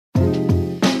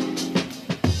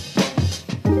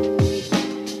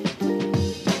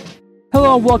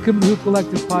Hello and welcome to the Hoop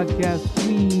Collective podcast.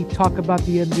 We talk about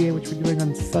the NBA, which we're doing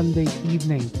on Sunday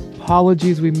evening.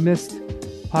 Apologies, we missed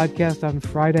podcast on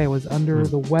Friday. I was under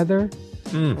the weather.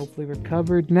 Hopefully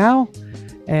recovered now.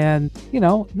 And,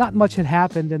 not much had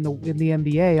happened in the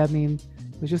NBA. I mean,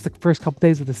 it was just the first couple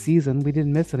days of the season. We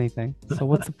didn't miss anything. So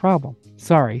what's the problem?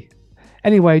 Sorry.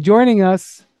 Anyway, joining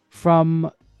us from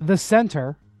the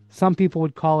center, some people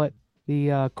would call it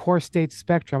the core state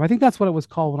spectrum. I think that's what it was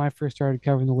called when I first started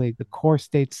covering the league, the core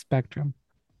state spectrum.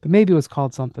 But maybe it was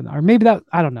called something, or maybe that,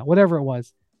 I don't know, whatever it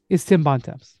was, is Tim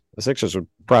Bontemps. The Sixers would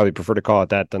probably prefer to call it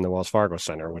that than the Wells Fargo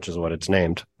Center, which is what it's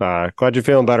named. Glad you're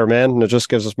feeling better, man. And it just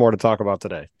gives us more to talk about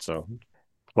today. So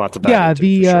lots of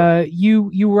sure.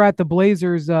 You were at the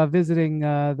Blazers visiting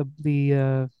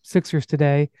the Sixers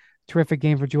today. Terrific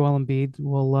game for Joel Embiid.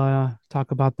 We'll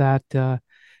talk about that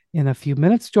in a few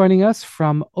minutes. Joining us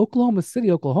from Oklahoma City,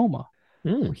 Oklahoma.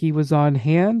 He was on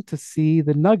hand to see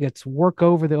the Nuggets work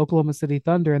over the Oklahoma City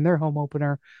Thunder in their home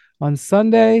opener on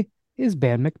Sunday. Is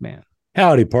Ben McMahon.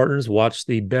 Howdy, partners. Watch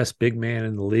the best big man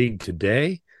in the league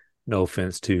today. No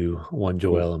offense to one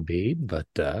Joel Embiid, but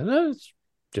it's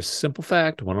just a simple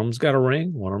fact. One of them's got a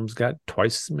ring. One of them's got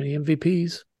twice as many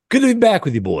MVPs. Good to be back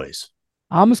with you, boys.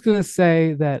 I'm just going to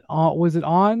say that, was it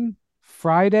on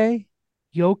Friday?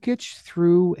 Jokic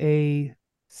threw a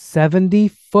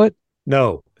 70-foot?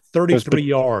 No, 33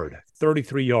 yard.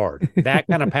 That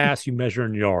kind of pass you measure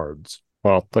in yards.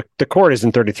 Well, the court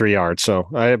isn't 33 yards,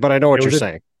 but I know what you're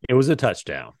saying. It was a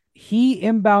touchdown. He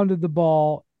inbounded the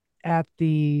ball at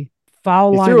the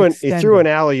foul line. He threw an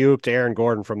alley-oop to Aaron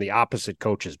Gordon from the opposite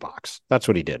coach's box. That's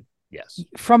what he did. Yes.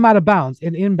 From out of bounds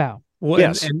and inbound. Well,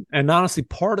 yes. And honestly,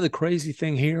 part of the crazy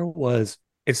thing here was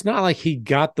it's not like he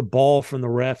got the ball from the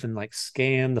ref and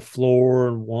scanned the floor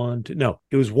and no,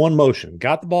 it was one motion.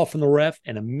 Got the ball from the ref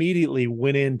and immediately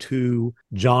went into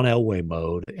John Elway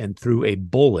mode and threw a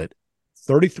bullet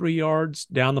 33 yards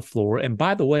down the floor. And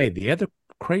by the way, the other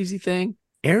crazy thing,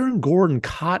 Aaron Gordon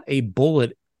caught a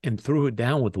bullet and threw it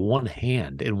down with one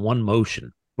hand in one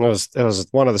motion. It was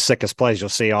one of the sickest plays you'll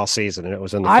see all season, and it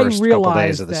was in the first couple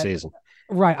days of the season.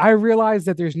 Right. I realize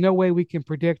that there's no way we can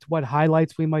predict what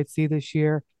highlights we might see this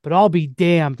year, but I'll be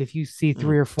damned if you see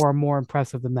three or four more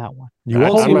impressive than that one.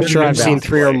 I'm not sure I've seen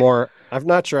three or more. I'm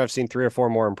not sure I've seen 3 or 4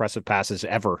 more impressive passes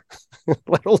ever,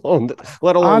 let alone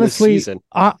honestly, this season.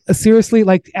 Seriously,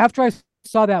 after I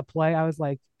saw that play, I was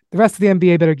like, the rest of the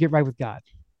NBA better get right with God,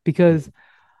 because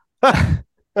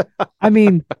I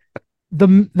mean,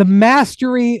 the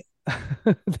mastery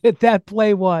that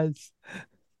play was,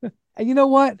 and you know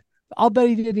what? I'll bet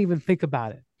he didn't even think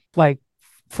about it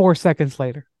 4 seconds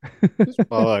later.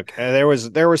 Well, look, there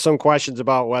was some questions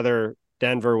about whether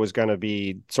Denver was going to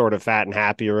be sort of fat and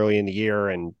happy early in the year,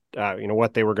 and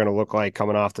what they were going to look like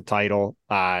coming off the title.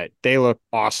 They look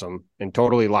awesome and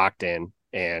totally locked in.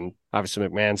 And obviously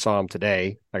McMahon saw them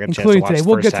today. I got a chance to watch today.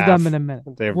 We'll get to them in a minute.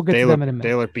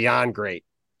 They look beyond great.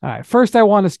 All right. First, I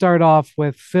want to start off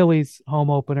with Philly's home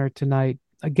opener tonight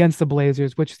against the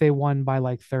Blazers, which they won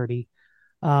by 30.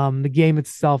 The game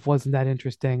itself wasn't that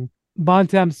interesting.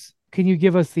 Bontemps, can you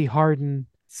give us the Harden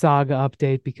saga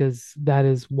update? Because that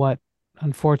is what,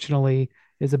 unfortunately,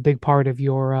 is a big part of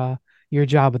your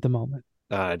job at the moment.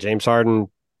 James Harden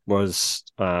was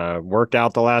worked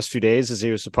out the last few days as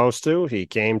he was supposed to. He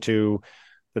came to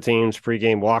the team's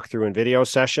pregame walkthrough and video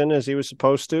session as he was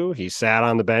supposed to. He sat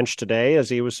on the bench today as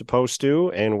he was supposed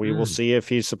to, and we will see if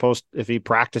he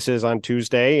practices on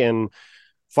Tuesday in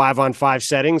 5-on-5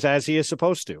 settings as he is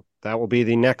supposed to. That will be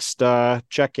the next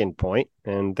check-in point.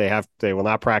 And they will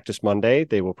not practice Monday.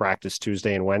 They will practice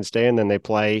Tuesday and Wednesday, and then they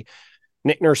play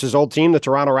Nick Nurse's old team, the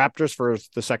Toronto Raptors, for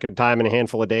the second time in a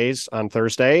handful of days on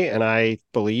Thursday. And I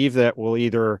believe that we'll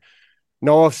either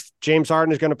know if James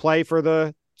Harden is going to play for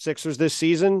the Sixers this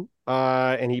season,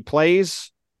 and he plays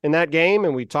in that game,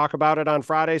 and we talk about it on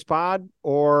Friday's pod,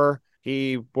 or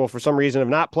he will, for some reason, have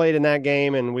not played in that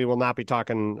game, and we will not be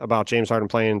talking about James Harden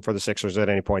playing for the Sixers at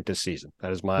any point this season.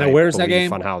 That is my where's that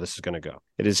game on how this is going to go.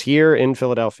 It is here in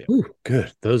Philadelphia. Ooh,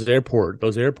 good. Those airport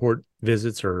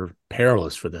visits are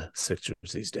perilous for the Sixers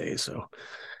these days. So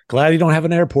glad you don't have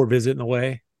an airport visit in the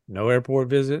way. No airport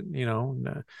visit.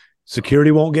 No,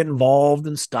 security won't get involved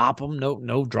and stop them.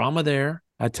 No drama there.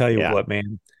 I tell you what,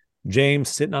 man. James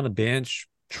sitting on the bench,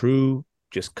 true,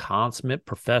 just consummate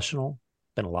professional.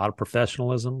 Been a lot of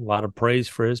professionalism, a lot of praise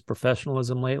for his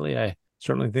professionalism lately. I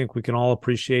certainly think we can all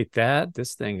appreciate that.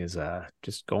 This thing is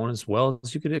just going as well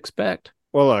as you could expect.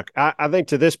 Well, look, I think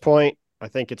to this point, I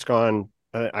think it's gone.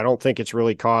 I don't think it's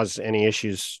really caused any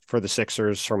issues for the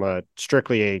Sixers from a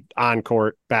strictly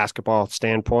on-court basketball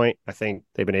standpoint. I think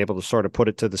they've been able to sort of put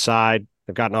it to the side.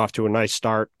 They've gotten off to a nice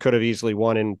start. Could have easily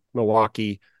won in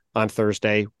Milwaukee on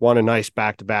Thursday. Won a nice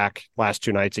back-to-back last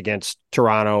two nights against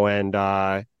Toronto and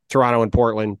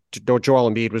Portland.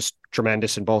 Joel Embiid was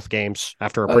tremendous in both games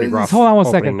after a pretty rough hold on one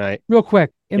opening second. night. Real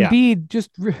quick. Embiid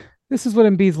this is what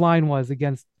Embiid's line was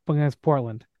against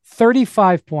Portland.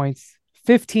 35 points,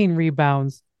 15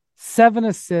 rebounds, 7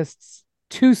 assists,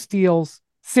 2 steals,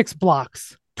 6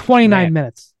 blocks, 29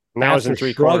 minutes. And that was in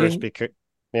three quarters.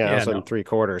 In 3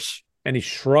 quarters. And he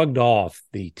shrugged off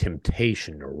the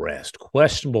temptation to rest.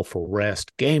 Questionable for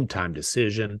rest. Game time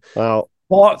decision. Well,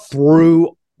 fought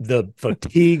through the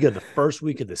fatigue of the first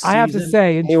week of the season. I have to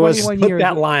say, in 21 years, put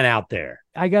that line out there.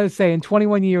 I got to say, in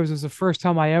 21 years was the first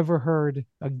time I ever heard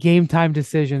a game time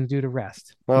decision due to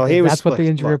rest. Well, that's what the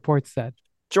injury report said.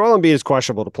 Joel Embiid is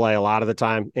questionable to play a lot of the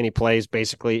time, and he plays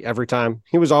basically every time.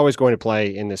 He was always going to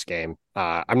play in this game.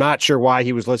 I'm not sure why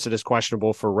he was listed as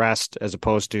questionable for rest as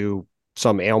opposed to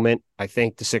some ailment. I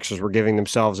think the Sixers were giving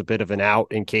themselves a bit of an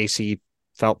out in case he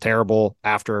felt terrible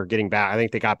after getting back. I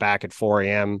think they got back at 4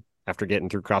 a.m. after getting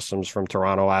through customs from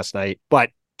Toronto last night.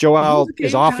 But Joel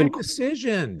is often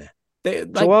decision.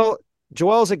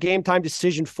 Joel's a game time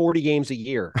decision 40 games a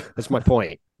year. That's my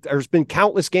point. There's been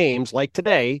countless games like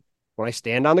today when I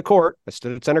stand on the court. I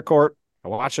stood at center court. I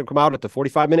watched him come out at the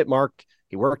 45-minute mark.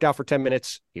 He worked out for 10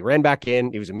 minutes. He ran back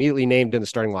in. He was immediately named in the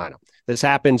starting lineup. This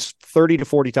happens 30 to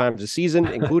 40 times a season,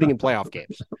 including in playoff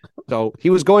games. So he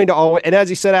was going to always, and as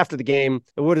he said after the game,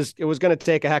 it was going to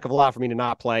take a heck of a lot for me to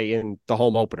not play in the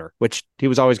home opener, which he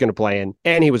was always going to play in.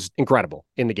 And he was incredible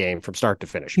in the game from start to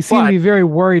finish. He seemed to be very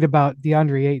worried about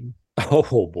DeAndre Ayton.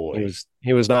 Oh boy.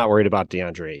 He was not worried about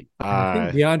DeAndre Ayton. I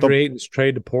think DeAndre Ayton's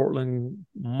trade to Portland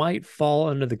might fall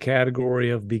under the category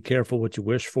of be careful what you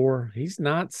wish for. He's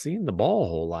not seen the ball a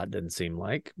whole lot, doesn't seem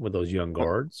like, with those young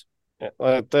guards.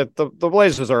 The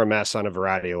Blazers are a mess on a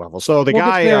variety of levels. So we'll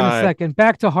get there in a second.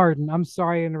 Back to Harden. I'm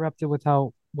sorry I interrupted with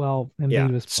how well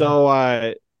Embiid was playing.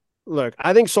 So look,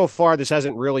 I think so far this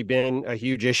hasn't really been a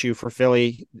huge issue for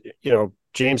Philly.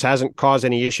 James hasn't caused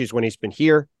any issues when he's been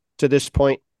here to this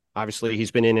point. Obviously,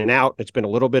 he's been in and out. It's been a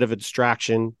little bit of a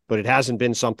distraction, but it hasn't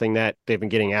been something that they've been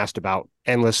getting asked about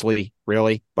endlessly,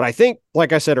 really. But I think,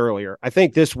 like I said earlier, I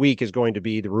think this week is going to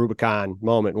be the Rubicon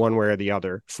moment, one way or the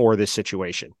other, for this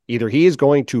situation. Either he is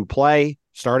going to play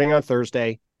starting on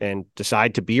Thursday and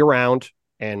decide to be around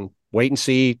and wait and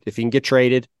see if he can get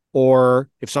traded, or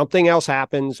if something else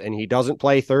happens and he doesn't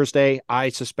play Thursday, I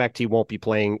suspect he won't be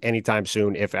playing anytime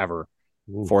soon, if ever,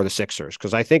 for the Sixers.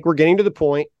 Because I think we're getting to the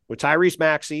point with Tyrese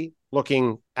Maxey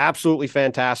looking absolutely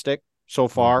fantastic so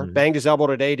far. Banged his elbow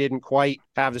today, didn't quite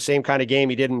have the same kind of game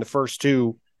he did in the first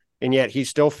two, and yet he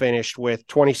still finished with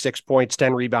 26 points,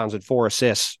 10 rebounds, and 4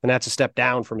 assists, and that's a step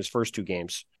down from his first 2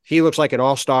 games. He looks like an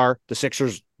all-star. The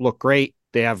Sixers look great.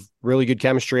 They have really good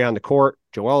chemistry on the court.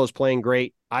 Joel is playing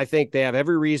great. I think they have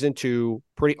every reason to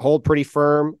hold pretty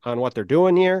firm on what they're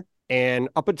doing here, and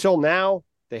up until now,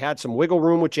 they had some wiggle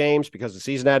room with James because the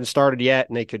season hadn't started yet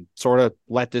and they could sort of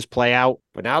let this play out.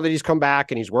 But now that he's come back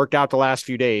and he's worked out the last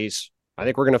few days, I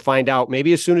think we're going to find out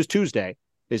maybe as soon as Tuesday.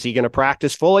 Is he going to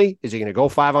practice fully? Is he going to go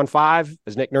 5-on-5,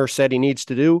 as Nick Nurse said he needs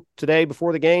to do today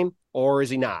before the game? Or is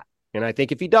he not? And I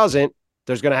think if he doesn't,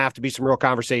 there's going to have to be some real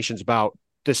conversations about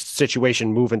this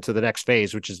situation moving to the next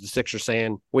phase, which is the Sixers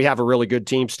saying, we have a really good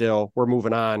team still. We're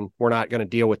moving on. We're not going to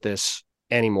deal with this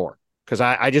anymore. Because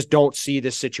I just don't see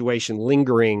this situation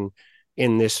lingering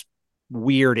in this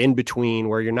weird in-between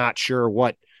where you're not sure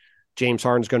what James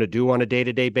Harden's going to do on a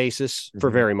day-to-day basis for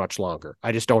very much longer.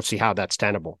 I just don't see how that's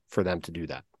tenable for them to do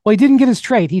that. Well, he didn't get his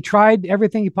trade. He tried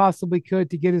everything he possibly could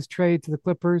to get his trade to the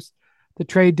Clippers. The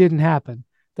trade didn't happen.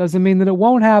 Doesn't mean that it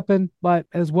won't happen, but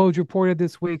as Woj reported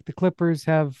this week, the Clippers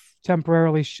have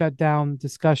temporarily shut down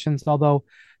discussions, although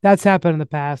that's happened in the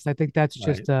past. I think that's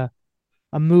just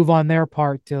a move on their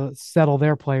part to settle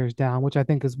their players down, which I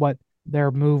think is what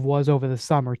their move was over the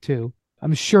summer too.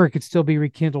 I'm sure it could still be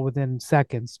rekindled within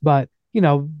seconds, but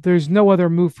there's no other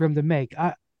move for him to make.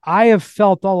 I have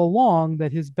felt all along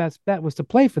that his best bet was to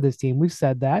play for this team. We've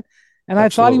said that. And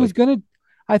Absolutely.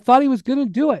 I thought he was going to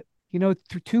do it.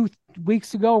 2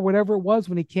 weeks ago or whatever it was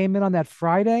when he came in on that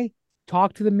Friday,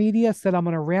 talked to the media, said, I'm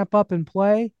going to ramp up and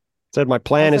play. Said my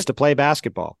plan is to play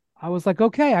basketball. I was like,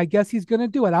 okay, I guess he's going to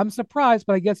do it. I'm surprised,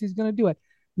 but I guess he's going to do it.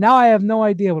 Now I have no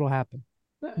idea what will happen.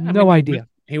 No idea.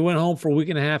 He went home for a week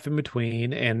and a half in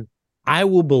between, and I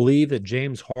will believe that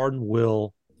James Harden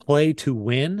will play to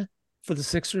win for the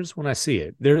Sixers when I see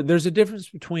it. There's a difference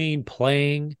between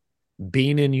playing,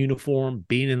 being in uniform,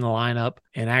 being in the lineup,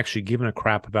 and actually giving a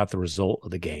crap about the result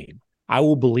of the game. I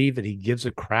will believe that he gives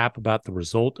a crap about the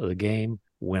result of the game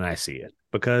when I see it,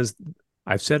 because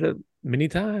I've said it many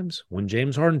times, when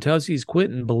James Harden tells you he's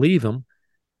quitting, believe him.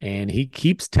 And he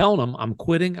keeps telling them, I'm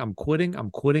quitting, I'm quitting,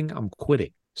 I'm quitting, I'm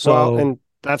quitting. So, well, and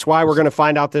that's why we're going to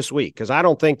find out this week, because I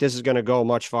don't think this is going to go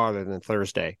much farther than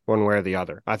Thursday, one way or the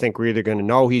other. I think we're either going to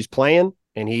know he's playing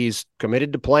and he's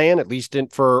committed to playing, at least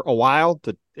for a while,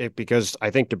 because I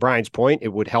think to Brian's point,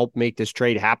 it would help make this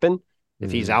trade happen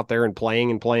if he's out there and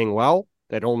playing well.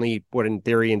 That only would, in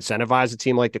theory, incentivize a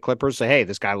team like the Clippers. Say, hey,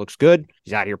 this guy looks good.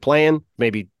 He's out here playing.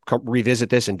 Maybe revisit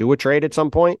this and do a trade at some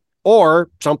point.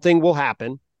 Or something will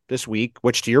happen this week,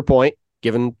 which, to your point,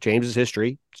 given James's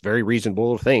history, it's very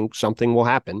reasonable to think something will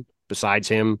happen besides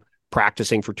him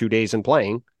practicing for 2 days and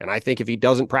playing. And I think if he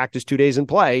doesn't practice 2 days and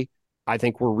play, I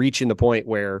think we're reaching the point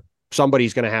where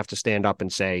somebody's going to have to stand up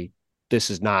and say, this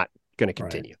is not going to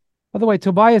continue. By the way,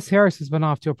 Tobias Harris has been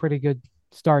off to a pretty good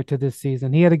start to this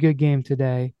season. He had a good game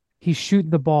today. He's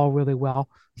shooting the ball really well.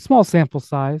 Small sample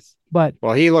size, but...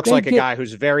 Well, he looks like a guy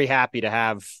who's very happy to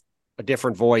have a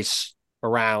different voice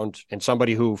around, and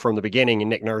somebody who from the beginning, and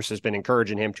Nick Nurse has been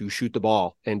encouraging him to shoot the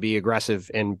ball and be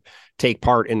aggressive and take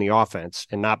part in the offense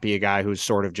and not be a guy who's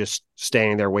sort of just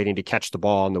standing there waiting to catch the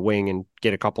ball on the wing and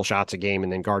get a couple shots a game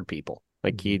and then guard people.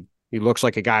 Like he looks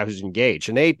like a guy who's engaged,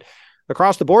 and they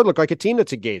across the board look like a team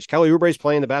that's engaged. Kelly Oubre's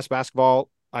playing the best basketball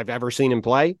I've ever seen him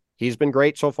play. He's been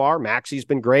great so far. Maxi's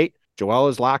been great. Joel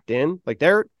is locked in. Like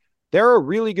they're a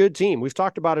really good team. We've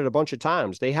talked about it a bunch of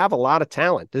times. They have a lot of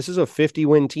talent. This is a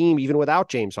 50-win team, even without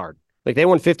James Harden. Like they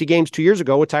won 50 games 2 years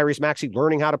ago with Tyrese Maxey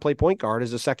learning how to play point guard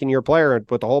as a second-year player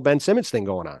with the whole Ben Simmons thing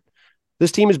going on.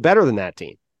 This team is better than that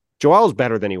team. Joel is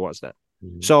better than he was then.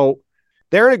 So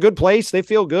they're in a good place. They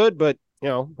feel good, but I'm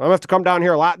going to have to come down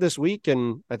here a lot this week.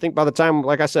 And I think by the time,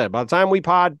 like I said, by the time we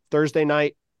pod Thursday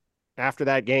night after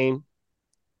that game,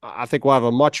 I think we'll have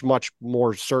a much, much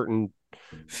more certain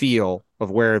feel of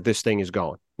where this thing is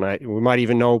going. Right? We might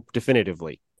even know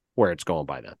definitively where it's going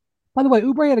by then. By the way,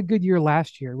 Oubre had a good year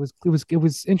last year. It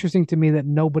was interesting to me that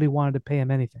nobody wanted to pay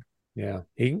him anything. Yeah.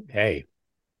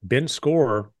 Bench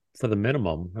scorer for the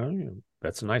minimum.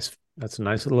 That's a nice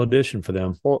little addition for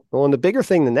them. Well, and the bigger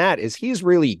thing than that is he's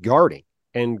really guarding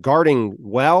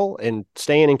well and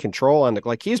staying in control on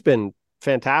he's been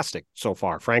fantastic so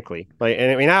far, frankly.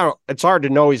 It's hard to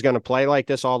know he's going to play like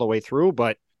this all the way through,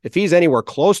 but if he's anywhere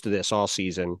close to this all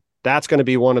season, that's going to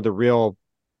be one of the real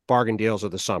bargain deals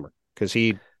of the summer, because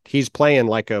he's playing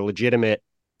like a legitimate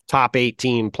top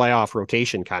 18 playoff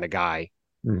rotation kind of guy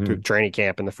through training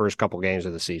camp in the first couple games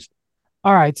of the season.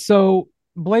 All right, so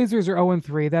Blazers are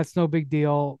 0-3. That's no big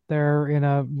deal. They're in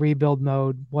a rebuild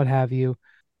mode, what have you.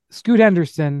 Scoot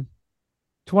Henderson,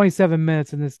 27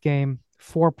 minutes in this game,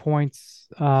 4 points,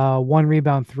 1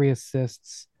 rebound, 3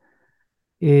 assists,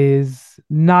 is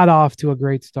not off to a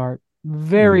great start.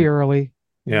 Very early.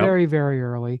 Yeah. Very, very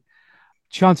early.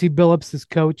 Chauncey Billups, his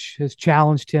coach, has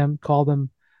challenged him, called him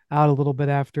out a little bit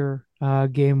after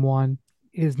game one.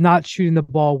 Is not shooting the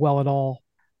ball well at all.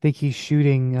 I think he's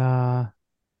shooting I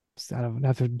don't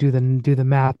have to do the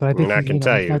math, but I think I can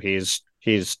tell you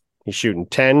he's shooting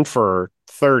 10 for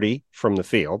 30 from the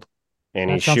field,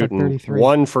 and he's shooting like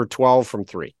 1 for 12 from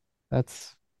 3.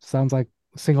 That's sounds like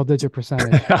single digit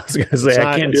percentage. I was gonna say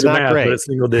I can't do the math, but it's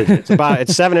single digit. It's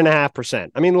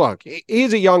 7.5%. I mean, look,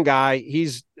 he's a young guy.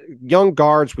 He's young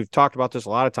guards. We've talked about this a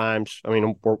lot of times. I mean,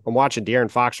 I'm watching De'Aaron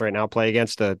Fox right now play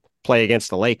against the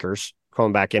Lakers,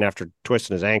 coming back in after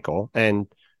twisting his ankle. And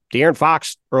De'Aaron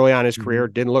Fox early on in his career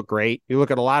didn't look great. You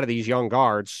look at a lot of these young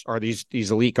guards or these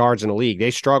elite guards in the league,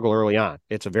 they struggle early on.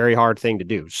 It's a very hard thing to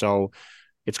do. So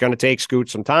it's going to take Scoot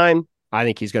some time. I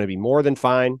think he's going to be more than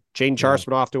fine. Jaden Sharp's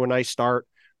been off to a nice start.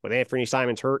 With Anthony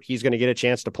Simons hurt, he's going to get a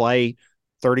chance to play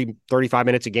 30, 35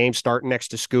 minutes a game starting next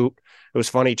to Scoot. It was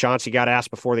funny. Chauncey got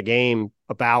asked before the game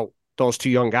about those two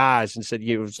young guys and said,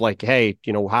 it was like, hey,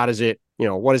 what is it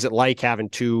like having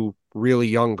two really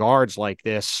young guards like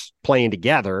this playing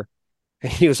together? And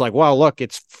he was like, well, look,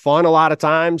 it's fun a lot of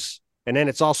times. And then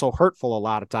it's also hurtful a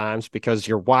lot of times because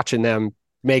you're watching them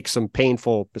make some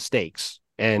painful mistakes.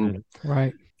 And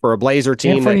for a Blazer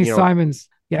team, Anthony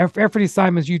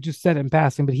Simons, you just said it in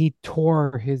passing, but he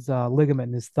tore his ligament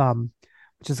in his thumb,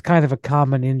 which is kind of a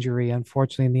common injury,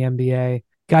 unfortunately, in the NBA.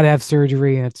 Got to have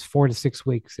surgery, and it's 4 to 6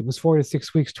 weeks. It was 4 to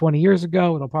 6 weeks 20 years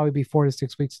ago. It'll probably be 4 to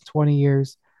 6 weeks in 20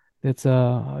 years. It's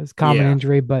a common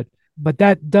injury, but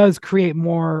that does create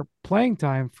more playing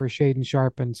time for Shaden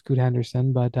Sharp and Scoot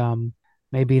Henderson. But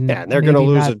maybe they're going to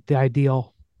lose the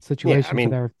ideal situation for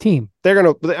their team.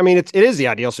 It is the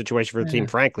ideal situation for the team,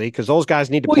 frankly, because those guys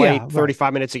need to play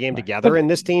 35 minutes a game together, and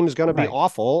this team is going to be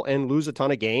awful and lose a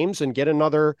ton of games and get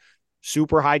another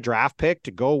super high draft pick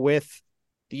to go with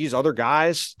these other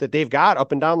guys that they've got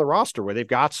up and down the roster, where they've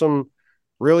got some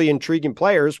really intriguing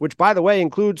players, which, by the way,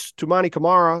 includes Toumani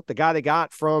Camara, the guy they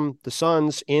got from the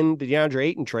Suns in the DeAndre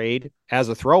Ayton trade as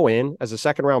a throw-in, as a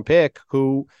second-round pick,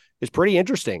 who is pretty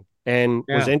interesting and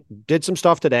did some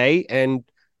stuff today, and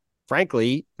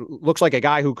frankly, looks like a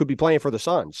guy who could be playing for the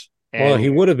Suns. Well, he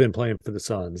would have been playing for the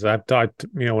Suns. I thought,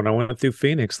 when I went through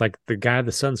Phoenix, like the guy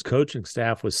the Suns coaching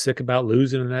staff was sick about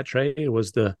losing in that trade. It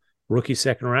was the rookie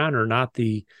second rounder, not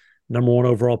the number 1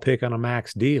 overall pick on a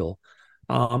max deal.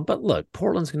 But look,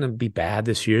 Portland's going to be bad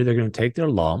this year. They're going to take their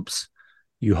lumps.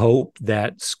 You hope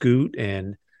that Scoot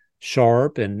and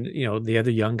Sharp and, the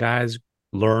other young guys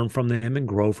learn from them and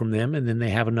grow from them. And then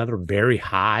they have another very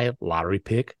high lottery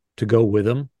pick to go with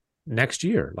them next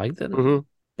year. Like that.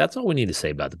 That's all we need to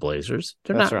say about the Blazers.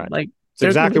 That's right. It's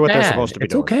exactly what they're supposed to be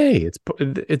doing. It's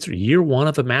okay. It's year 1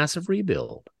 of a massive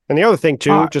rebuild. And the other thing,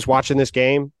 too, just watching this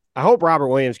game, I hope Robert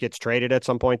Williams gets traded at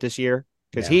some point this year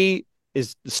because he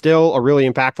is still a really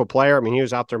impactful player. I mean, he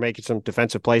was out there making some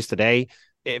defensive plays today.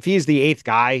 If he's the 8th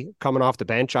guy coming off the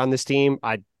bench on this team,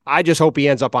 I just hope he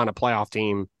ends up on a playoff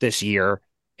team this year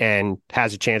and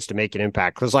has a chance to make an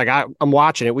impact. Because I'm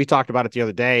watching it. We talked about it the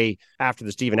other day after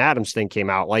the Steven Adams thing came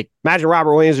out. Like, imagine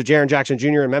Robert Williams or Jaren Jackson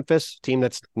Jr. in Memphis, team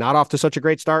that's not off to such a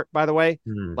great start, by the way.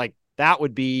 Like, that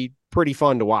would be pretty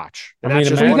fun to watch. And that's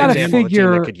just one example of a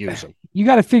team that could use him. You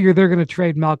got to figure they're going to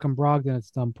trade Malcolm Brogdon at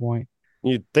some point.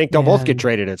 You think they'll both get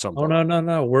traded at some point? Oh,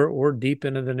 no. We're deep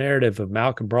into the narrative of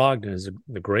Malcolm Brogdon as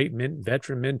the great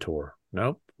veteran mentor.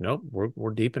 Nope.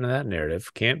 We're deep into that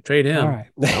narrative. Can't trade him. All right.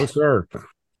 No, sir.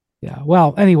 Yeah.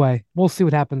 Well, anyway, we'll see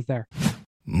what happens there.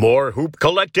 More Hoop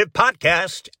Collective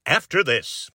podcast after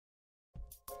this.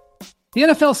 The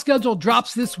NFL schedule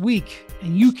drops this week,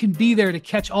 and you can be there to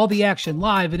catch all the action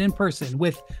live and in person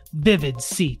with Vivid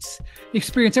Seats.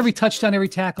 Experience every touchdown, every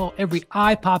tackle, every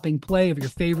eye-popping play of your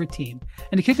favorite team.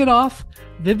 And to kick it off,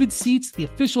 Vivid Seats, the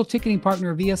official ticketing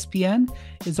partner of ESPN,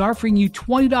 is offering you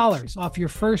 $20 off your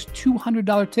first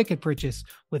 $200 ticket purchase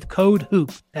with code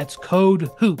HOOP. That's code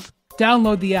HOOP.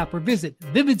 Download the app or visit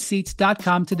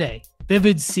vividseats.com today.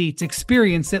 Vivid Seats.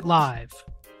 Experience it live.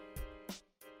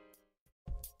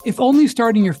 If only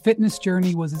starting your fitness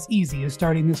journey was as easy as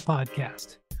starting this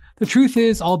podcast. The truth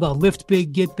is, all the lift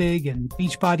big, get big, and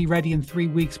Beachbody ready in 3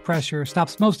 weeks pressure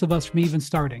stops most of us from even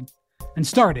starting. And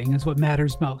starting is what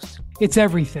matters most. It's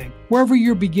everything. Wherever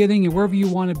you're beginning and wherever you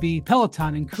want to be,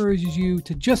 Peloton encourages you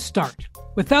to just start.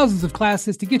 With thousands of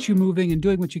classes to get you moving and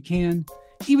doing what you can,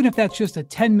 even if that's just a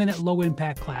 10-minute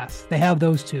low-impact class, they have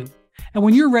those too. And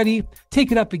when you're ready,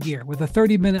 take it up a gear with a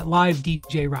 30-minute live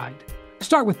DJ ride.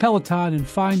 Start with Peloton and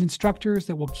find instructors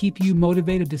that will keep you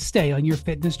motivated to stay on your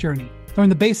fitness journey. Learn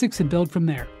the basics and build from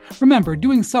there. Remember,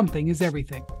 doing something is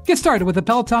everything. Get started with a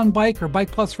Peloton bike or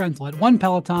Bike Plus rental at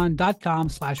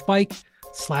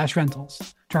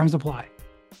onepeloton.com/bike/rentals. Terms apply.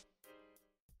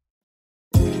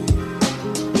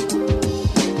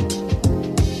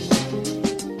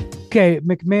 Okay,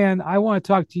 McMahon, I want to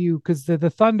talk to you because the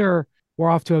Thunder were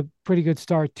off to a pretty good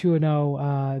start,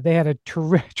 2-0. They had a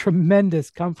tremendous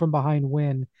come-from-behind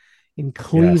win in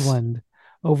Cleveland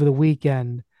over the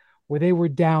weekend where they were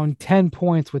down 10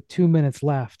 points with 2 minutes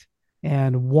left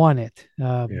and won it.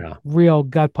 Real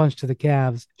gut punch to the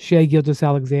Cavs. Shai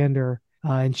Gilgeous-Alexander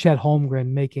and Chet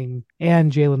Holmgren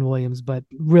and Jalen Williams, but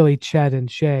really Chet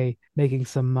and Shai making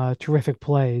some terrific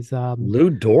plays. Lou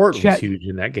Dort was huge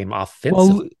in that game offensively.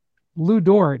 Well, Lou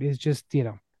Dort is just,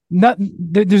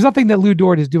 there's nothing that Lou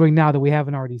Dort is doing now that we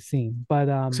haven't already seen, but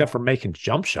except for making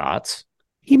jump shots.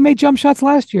 He made jump shots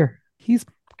last year. He's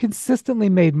consistently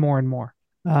made more and more.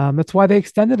 That's why they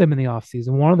extended him in the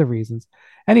offseason. One of the reasons.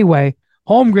 Anyway,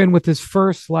 Holmgren with his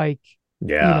first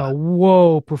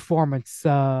performance,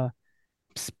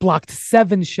 blocked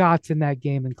 7 shots in that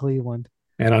game in Cleveland.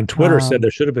 And on Twitter said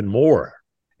there should have been more.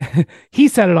 He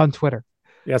said it on Twitter.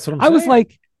 Yeah, that's what I'm saying. I was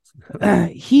like,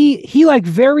 he like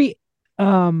very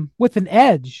with an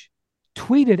edge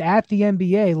tweeted at the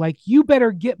NBA like, you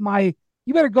better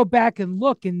go back and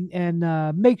look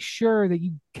and make sure that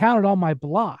you counted all my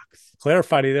blocks.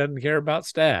 Clarified he doesn't care about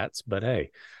stats, but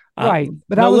hey. Right.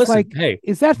 But I was like, hey,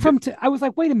 is that from I was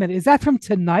like, wait a minute, is that from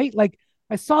tonight? Like,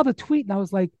 I saw the tweet and I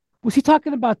was like, was he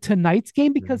talking about tonight's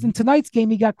game? Because in tonight's game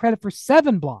he got credit for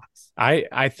 7 blocks.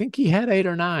 I think he had 8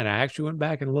 or 9. I actually went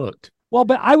back and looked. Well,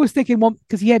 but I was thinking,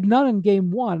 because he had none in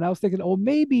game 1. I was thinking,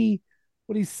 maybe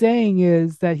what he's saying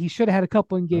is that he should have had a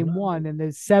couple in game 1 and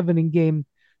there's 7 in game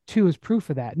 2 is proof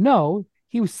of that. No,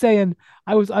 he was saying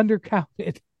I was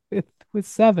undercounted with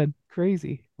 7.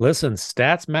 Crazy. Listen,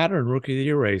 stats matter in rookie of the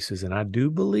year races, and I do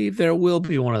believe there will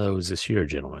be one of those this year,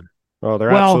 gentlemen. Oh, there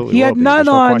absolutely he had none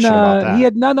on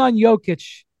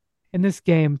Jokic in this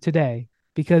game today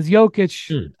because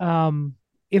Jokic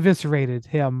eviscerated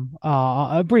him. He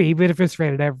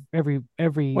eviscerated every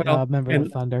member of the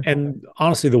Thunder. And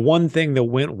honestly, the one thing that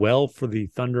went well for the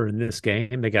Thunder in this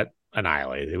game, they got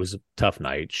annihilated. It was a tough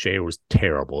night. Shea was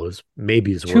terrible. It was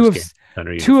maybe his worst game.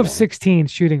 Thunder 2 of 16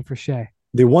 shooting for Shea.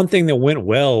 The one thing that went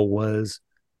well was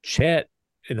Chet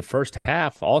in the first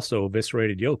half also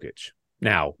eviscerated Jokic.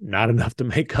 Now, not enough to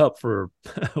make up for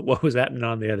what was happening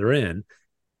on the other end,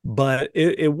 but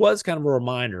it was kind of a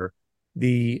reminder.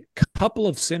 The couple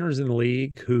of centers in the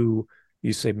league who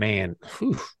you say, man,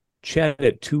 Chet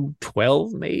at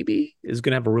 212 maybe is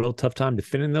going to have a real tough time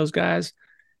defending those guys.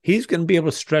 He's going to be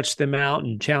able to stretch them out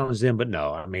and challenge them. But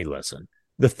no, I mean, listen,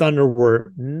 the Thunder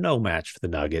were no match for the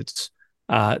Nuggets.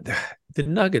 The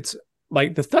Nuggets,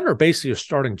 like the Thunder basically are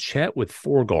starting Chet with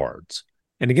 4 guards.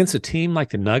 And against a team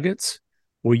like the Nuggets,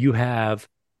 where you have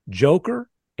Joker,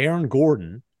 Aaron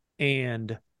Gordon,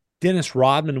 and Dennis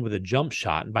Rodman with a jump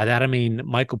shot. And by that, I mean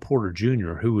Michael Porter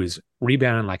Jr., who is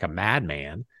rebounding like a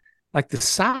madman. Like the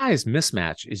size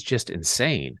mismatch is just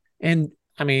insane. And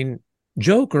I mean,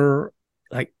 Joker,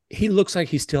 like he looks like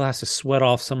he still has to sweat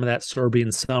off some of that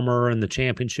Serbian summer and the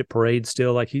championship parade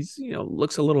still. Like he's,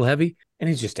 looks a little heavy, and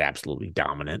he's just absolutely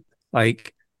dominant.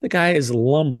 Like the guy is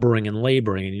lumbering and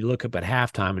laboring, and you look up at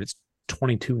halftime and it's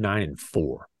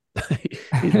 22-9-4.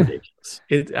 He's ridiculous.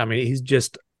 He's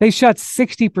just. They shot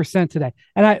 60% today.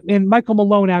 And Michael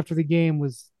Malone after the game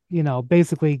was,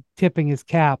 basically tipping his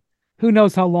cap. Who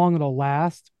knows how long it'll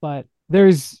last, but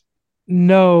there's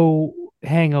no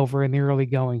hangover in the early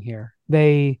going here.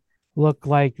 They look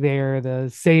like they're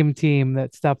the same team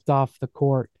that stepped off the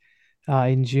court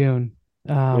in June.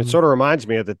 It sort of reminds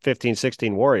me of the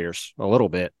 15-16 Warriors a little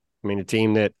bit. I mean, a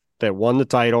team that won the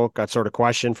title, got sort of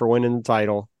questioned for winning the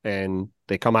title, and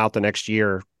they come out the next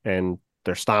year and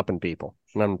they're stomping people.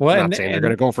 And I'm not saying they're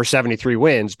going to go for 73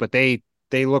 wins, but they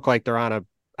look like they're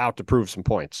out to prove some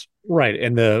points. Right.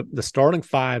 And the starting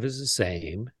 5 is the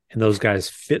same, and those guys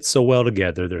fit so well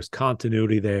together. There's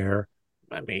continuity there.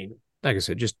 I mean, like I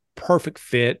said, just perfect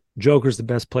fit. Joker's the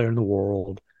best player in the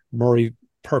world. Murray,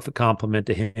 perfect compliment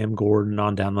to him. Gordon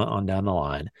on down the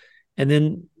line. And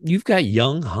then you've got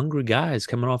young, hungry guys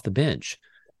coming off the bench.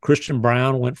 Christian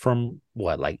Brown went from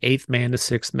like 8th man to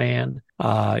 6th man.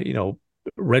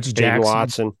 Reggie Jackson.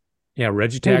 Watson. Yeah,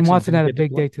 Reggie Peyton Jackson. Watson had a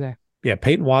big day today. Yeah,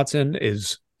 Peyton Watson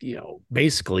is,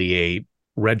 basically a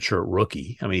redshirt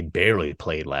rookie. I mean, he barely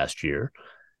played last year.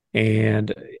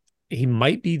 And he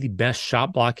might be the best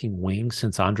shot blocking wing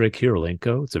since Andrei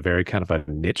Kirilenko. It's a very kind of a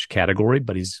niche category,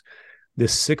 but he's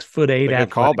this 6'8"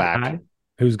 athletic guy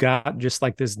who's got just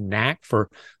like this knack for.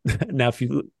 Now, if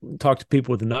you talk to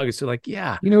people with the Nuggets, they're like,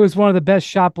 yeah. It was one of the best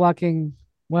shot blocking.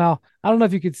 Well, I don't know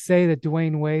if you could say that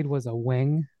Dwayne Wade was a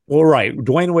wing. Well, right.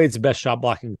 Dwayne Wade's the best shot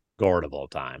blocking guard of all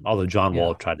time. Although John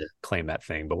Wall tried to claim that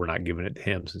thing, but we're not giving it to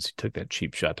him since he took that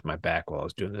cheap shot to my back while I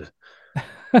was doing the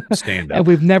stand-up. And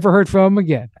we've never heard from him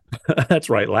again. That's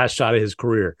right. Last shot of his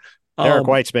career. Derek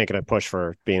White's making a push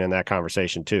for being in that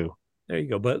conversation too. There you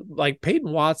go. But like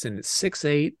Peyton Watson is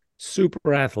 6'8",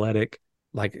 super athletic,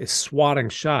 like is swatting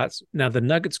shots. Now the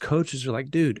Nuggets coaches are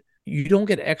like, dude, you don't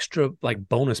get extra like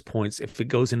bonus points if it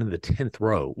goes into the 10th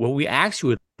row. What we actually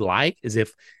would like is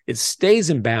if it stays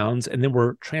in bounds and then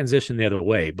we're transitioning the other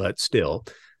way, but still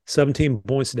 17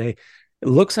 points a day. It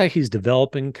looks like he's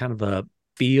developing kind of a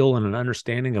feel and an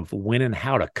understanding of when and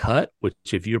how to cut, which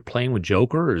if you're playing with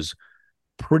Joker is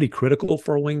pretty critical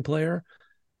for a wing player.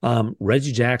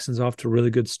 Reggie Jackson's off to a really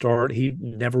good start. He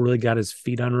never really got his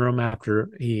feet under him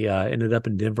after he ended up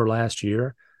in Denver last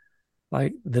year.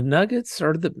 Like the Nuggets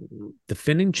are the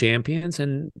defending champions,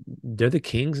 and they're the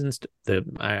kings,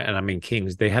 and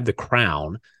kings. They have the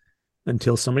crown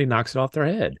until somebody knocks it off their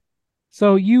head.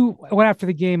 So you went after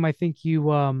the game. I think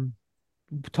you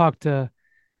talked to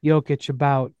Jokic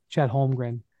about Chet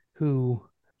Holmgren, who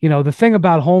the thing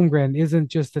about Holmgren isn't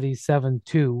just that he's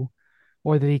 7'2",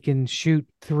 or that he can shoot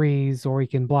threes, or he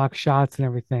can block shots and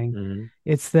everything. Mm-hmm.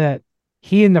 It's that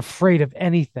he isn't afraid of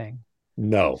anything.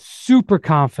 No, super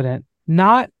confident.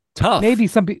 Not tough. Maybe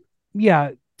tough.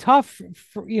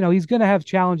 He's going to have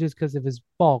challenges because of his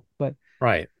bulk, but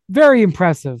right. Very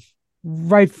impressive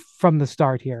right from the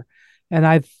start here. And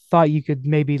I thought you could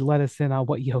maybe let us in on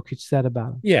what Jokic said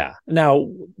about him. Yeah. Now,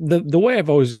 the way I've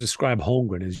always described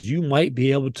Holmgren is you might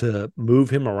be able to move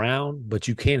him around, but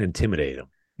you can't intimidate him.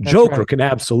 That's Joker right. Can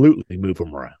absolutely move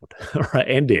him around, right?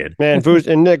 And did. Man,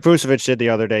 and Nick Vucevic did the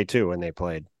other day too when they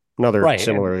played. Another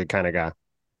similar kind of guy.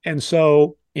 And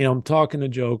so, I'm talking to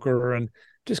Joker and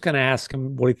just kind of ask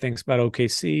him what he thinks about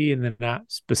OKC, and then not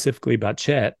specifically about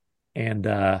Chet. And,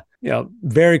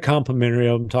 very complimentary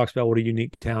of him, talks about what a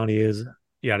unique talent he is,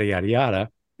 yada, yada, yada.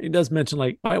 He does mention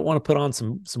like I want to put on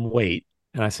some weight.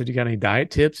 And I said, "You got any diet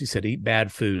tips?" He said, "Eat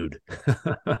bad food."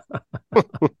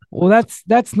 Well,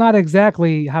 that's not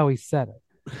exactly how he said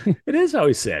it. It is how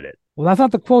he said it. Well, that's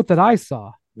not the quote that I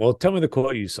saw. Well, tell me the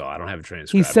quote you saw. I don't have a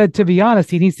transcript. He said, to be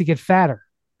honest, he needs to get fatter.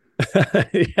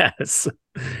 Yes.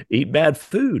 Eat bad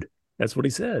food. That's what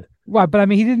he said. Right, but I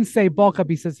mean, he didn't say bulk up.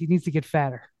 He says he needs to get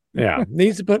fatter. Yeah,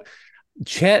 needs to put.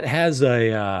 Chet has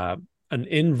an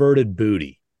inverted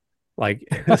booty. Like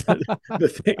the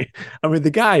thing. I mean,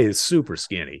 the guy is super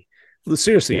skinny.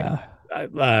 Seriously,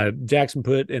 yeah. Jackson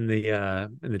put in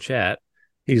the chat.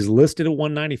 He's listed at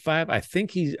 195. I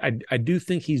think I do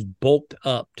think he's bulked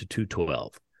up to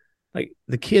 212. Like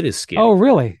the kid is skinny. Oh,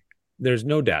 really? There's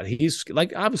no doubt. He's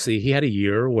like, obviously he had a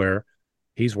year where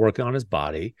he's working on his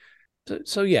body.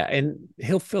 So yeah, and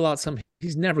he'll fill out some.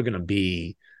 He's never going to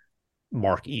be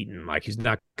Mark Eaton. Like he's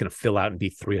not going to fill out and be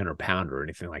 300 pounder or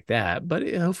anything like that, but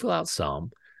he'll fill out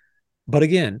some. But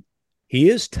again, he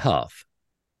is tough.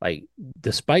 Like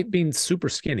despite being super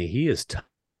skinny, he is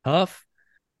tough.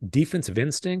 Defensive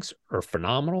instincts are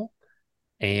phenomenal.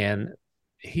 And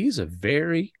he's a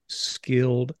very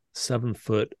skilled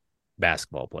 7-foot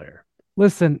basketball player.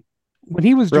 Listen, when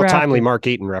he was real drafted, timely Mark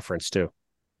Eaton reference too.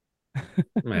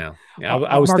 Yeah,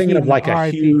 I was thinking of like a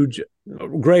huge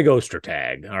Greg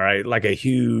Ostertag. All right, like a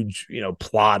huge,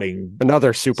 plotting.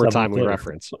 Another super timely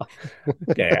reference.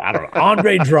 Okay, I don't know.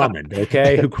 Andre Drummond.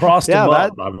 Okay, who crossed him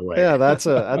up, by the way. Yeah, that's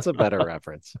a better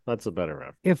reference. That's a better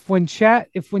reference. If when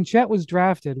Chet was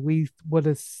drafted, we would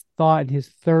have thought in his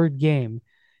third game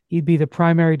he'd be the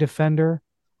primary defender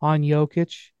on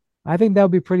Jokic. I think that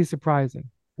would be pretty surprising.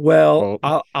 Well,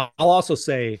 I'll also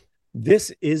say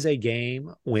this is a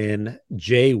game when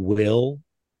Jalen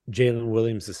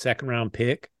Williams, the second-round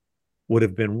pick, would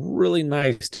have been really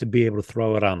nice to be able to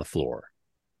throw it on the floor.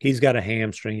 He's got a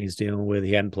hamstring he's dealing with.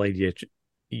 He hadn't played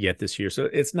yet this year. So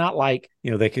it's not like,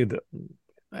 they could,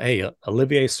 hey,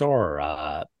 Olivier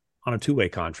Sarr on a two-way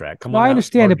contract. Come on. I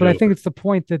understand it, but I think it's the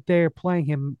point that they're playing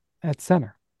him at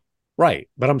center. Right.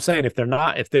 But I'm saying if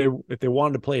they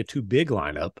wanted to play a too big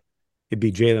lineup, it'd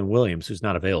be Jalen Williams, who's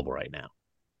not available right now.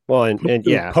 Well, and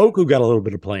Poku got a little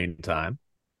bit of playing time.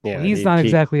 Yeah, well, he's not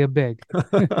exactly a big.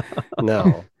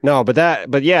 No,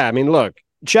 but yeah, I mean, look,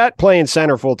 Chet playing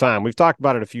center full time. We've talked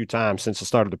about it a few times since the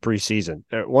start of the preseason.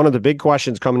 One of the big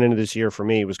questions coming into this year for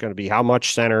me was going to be how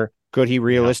much center could he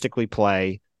realistically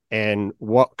play, and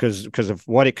what because of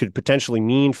what it could potentially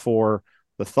mean for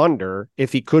the Thunder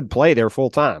if he could play there full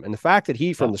time. And the fact that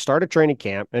he, from the start of training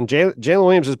camp, and Jalen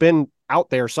Williams has been out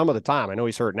there some of the time. I know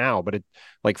he's hurt now, but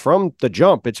from the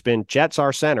jump, it's been Chet's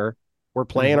our center. We're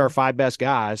playing our 5 best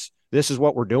guys. This is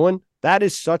what we're doing. That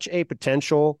is such a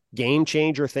potential game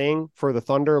changer thing for the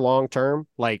Thunder long term.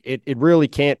 Like it really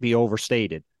can't be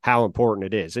overstated how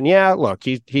important it is. And yeah, look,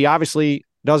 he obviously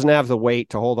doesn't have the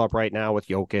weight to hold up right now with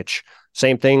Jokic.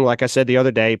 Same thing, like I said the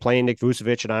other day, playing Nick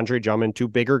Vucevic and Andre Drummond, 2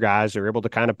 bigger guys. They're able to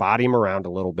kind of body him around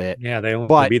a little bit. Yeah, they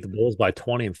only beat the Bulls by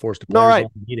 20 and forced the players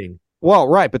on the meeting. Well,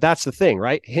 right, but that's the thing,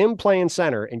 right? Him playing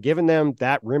center and giving them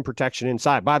that rim protection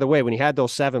inside. By the way, when he had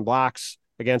those 7 blocks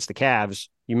against the Cavs,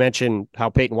 you mentioned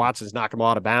how Peyton Watson's knocked him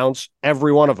out of bounds.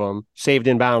 Every one of them saved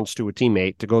in bounds to a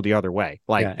teammate to go the other way.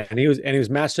 And he was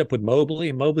matched up with Mobley,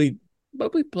 and Mobley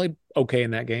played okay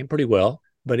in that game, pretty well.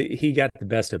 But he got the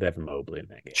best of Evan Mobley in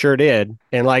that game. Sure did.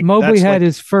 And Mobley had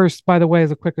his first, by the way, as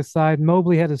a quick aside,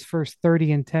 Mobley had his first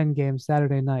 30-10 game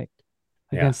Saturday night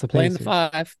against the Pacers. Playing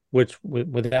the 5, which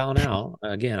with Allen out,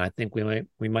 again, I think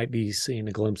we might be seeing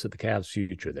a glimpse of the Cavs'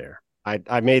 future there.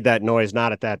 I made that noise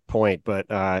not at that point, but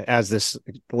as this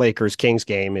Lakers-Kings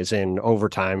game is in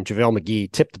overtime, JaVale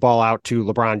McGee tipped the ball out to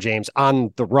LeBron James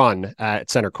on the run at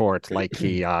center court like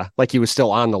he was still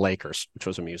on the Lakers, which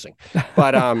was amusing.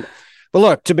 But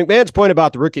look, to McMahon's point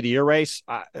about the Rookie of the Year race,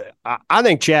 I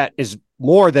think Chet is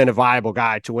more than a viable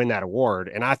guy to win that award.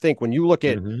 And I think when you look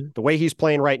at the way he's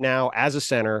playing right now as a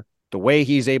center, the way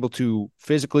he's able to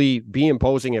physically be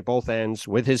imposing at both ends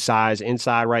with his size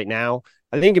inside right now,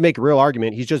 I think you can make a real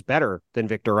argument. He's just better than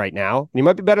Victor right now. And he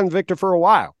might be better than Victor for a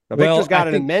while. Now, Victor's got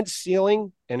an immense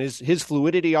ceiling, and his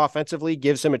fluidity offensively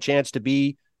gives him a chance to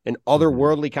be an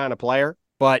otherworldly kind of player.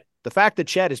 But the fact that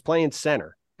Chet is playing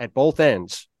center at both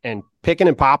ends and picking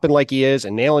and popping like he is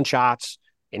and nailing shots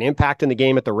and impacting the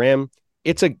game at the rim,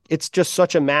 it's just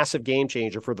such a massive game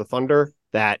changer for the Thunder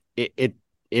that it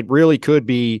really could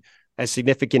be a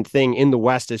significant thing in the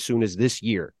West as soon as this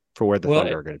year for where the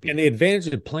Thunder are going to be. And the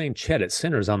advantage of playing Chet at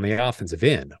center is on the offensive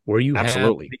end, where you have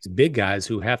these big guys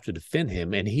who have to defend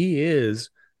him, and he is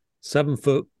 7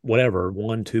 foot, whatever,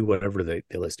 1, 2, whatever they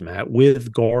list him at,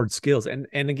 with guard skills. And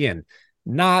again,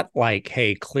 Not like,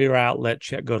 hey, clear out, let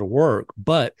Chet go to work,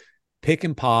 but pick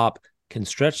and pop, can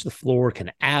stretch the floor,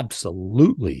 can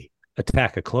absolutely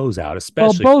attack a closeout,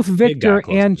 especially both Victor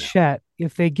and Chet,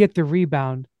 if they get the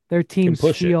rebound, their teams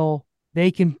feel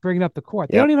they can bring it up the court.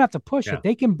 They don't even have to push it.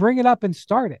 They can bring it up and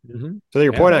start it. Mm-hmm. So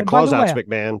your point on closeouts,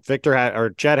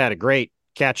 McMahon, Chet had a great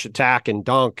catch, attack, and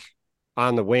dunk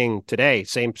on the wing today.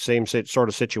 Same sort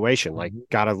of situation. Like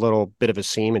got a little bit of a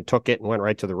seam and took it and went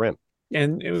right to the rim.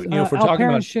 And if we're talking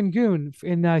about Şengün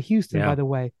in Houston, by the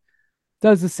way,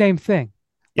 does the same thing.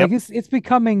 Like it's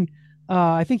becoming.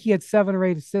 I think he had 7 or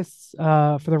 8 assists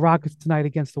for the Rockets tonight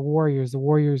against the Warriors. The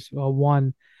Warriors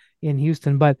won in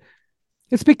Houston, but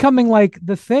it's becoming like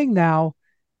the thing now.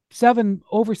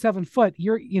 Over 7 foot.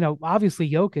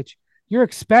 Obviously Jokic. You're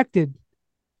expected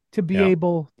to be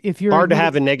able, if you're hard to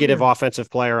have a negative offensive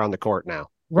player on the court now,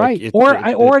 right?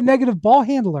 Like or a negative ball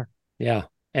handler. Yeah.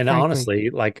 And frankly, honestly,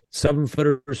 like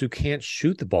 7-footers who can't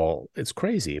shoot the ball, it's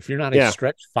crazy. If you're not a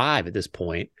stretch 5 at this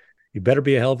point, you better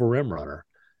be a hell of a rim runner.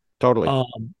 Totally.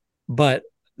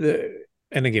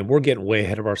 And again, we're getting way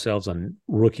ahead of ourselves on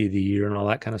rookie of the year and all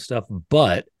that kind of stuff.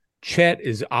 But Chet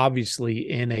is obviously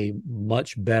in a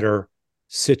much better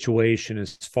situation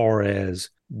as far as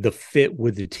the fit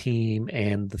with the team,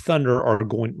 and the Thunder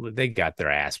they got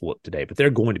their ass whooped today, but they're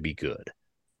going to be good.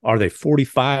 Are they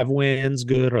 45 wins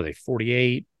good? Are they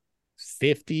 48,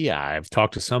 50? I've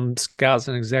talked to some scouts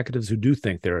and executives who do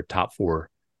think they're a top 4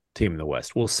 team in the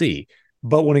West. We'll see.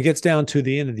 But when it gets down to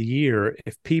the end of the year,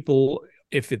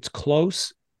 if it's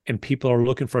close and people are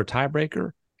looking for a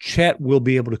tiebreaker, Chet will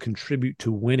be able to contribute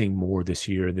to winning more this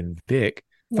year than Vic.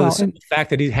 For the simple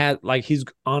fact that he's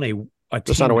on a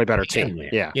just on a way better team.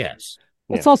 Yeah. Yes.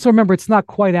 Let's also remember it's not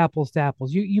quite apples to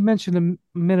apples. You mentioned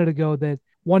a minute ago that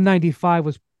 195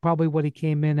 was probably what he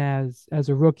came in as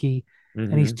a rookie,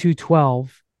 and he's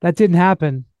 212. That didn't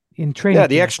happen in training. Yeah,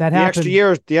 the extra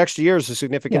year is a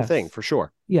significant thing for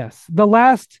sure. Yes. The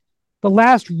last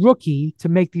rookie to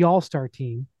make the All-Star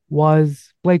team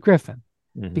was Blake Griffin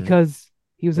because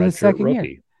he was in his second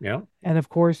year. Yeah. And of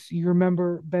course, you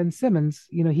remember Ben Simmons,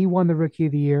 he won the rookie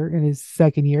of the year in his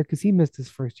second year because he missed his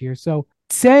first year. So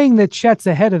saying that Chet's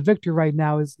ahead of Victor right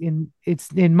now in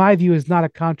my view is not a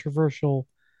controversial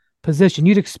position.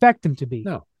 You'd expect him to be.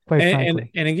 No. Quite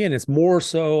frankly. And again, it's more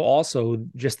so also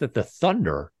just that the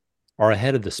Thunder are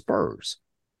ahead of the Spurs.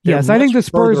 Yes, I think the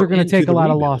Spurs are going to take a lot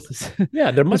of losses.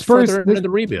 Yeah, they're much further into the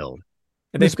rebuild.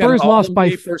 And the Spurs lost by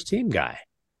first team guy.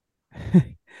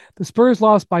 The Spurs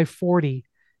lost by 40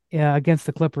 against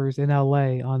the Clippers in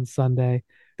LA on Sunday.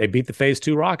 They beat the Phase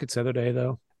 2 Rockets the other day,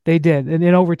 though. They did. And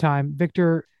in overtime,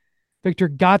 Victor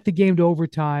got the game to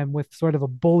overtime with sort of a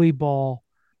bully ball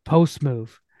post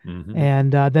move.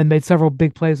 And then made several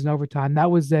big plays in overtime.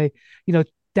 That was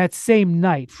that same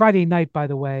night, Friday night, by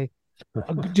the way,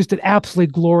 just an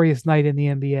absolutely glorious night in the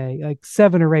NBA. Like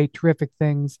 7 or 8 terrific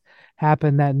things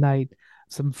happened that night.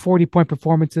 Some 40-point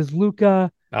performances.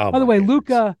 Luka, by the way,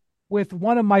 Luka with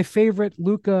one of my favorite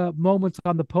Luka moments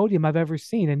on the podium I've ever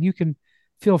seen. And you can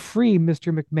feel free,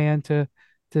 Mr. McMahon, to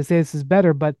say this is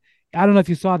better, but I don't know if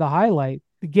you saw the highlight.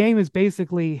 The game is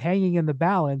basically hanging in the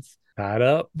balance. Tied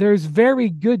up. There's very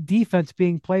good defense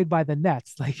being played by the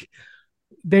Nets. Like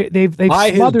they've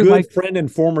by smothered his good friend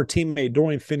and former teammate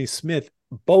Dorian Finney-Smith,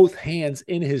 both hands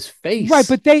in his face. Right,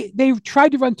 but they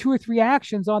tried to run 2 or 3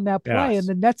 actions on that play, and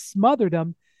the Nets smothered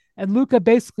them. And Luka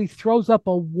basically throws up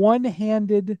a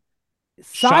one-handed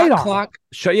shot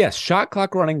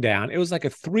clock running down. It was like a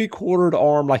 3/4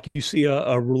 arm, like you see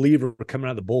a reliever coming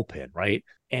out of the bullpen, right?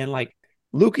 And like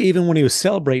Luka, even when he was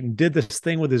celebrating, did this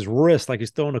thing with his wrist, like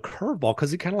he's throwing a curveball,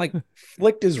 because he kind of like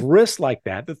flicked his wrist like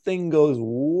that. The thing goes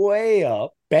way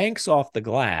up, banks off the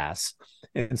glass.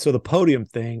 And so the podium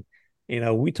thing,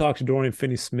 we talked to Dorian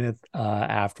Finney-Smith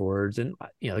afterwards, and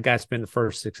the guy spent the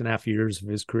first 6.5 years of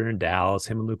his career in Dallas.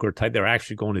 Him and Luka are tight. They were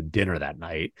actually going to dinner that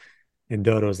night. And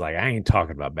Dodo's like, I ain't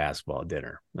talking about basketball at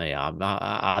dinner. Yeah,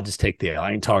 I'll just take the L.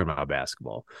 I ain't talking about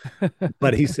basketball.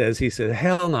 But he said,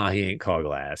 hell no, he ain't called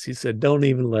glass. He said, don't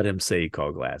even let him say he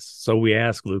called glass. So we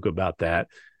asked Luka about that.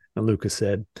 And Luka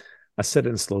said, I said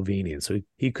it in Slovenian, so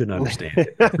he couldn't understand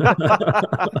it.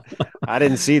 I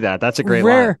didn't see that. That's a great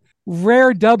line.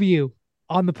 Rare W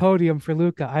on the podium for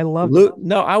Luka. I love it.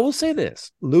 No, I will say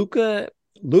this. Luka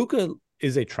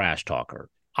is a trash talker.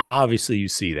 Obviously, you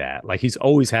see that. Like, he's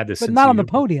always had this, but not on the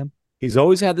podium. He's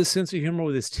always had this sense of humor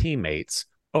with his teammates.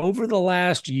 Over the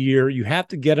last year, you have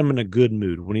to get him in a good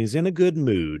mood. When he's in a good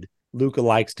mood, Luka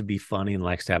likes to be funny and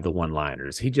likes to have the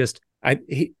one-liners.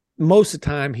 Most of the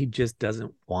time, he just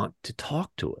doesn't want to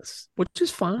talk to us, which is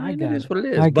fine. It is what it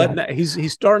is. But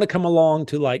he's starting to come along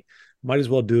to like, might as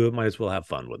well do it. Might as well have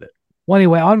fun with it. Well,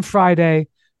 anyway, on Friday,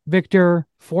 Victor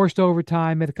forced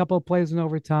overtime, made a couple of plays in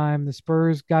overtime. The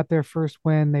Spurs got their first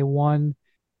win. They won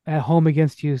at home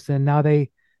against Houston. Now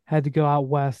they had to go out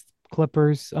west.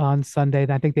 Clippers on Sunday.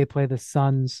 I think they play the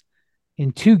Suns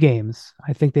in 2 games.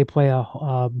 I think they play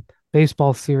a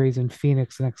baseball series in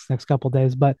Phoenix next couple of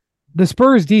days. But the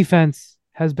Spurs defense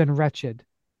has been wretched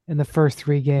in the first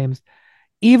 3 games.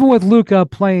 Even with Luka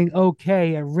playing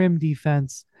okay at rim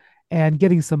defense and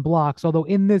getting some blocks, although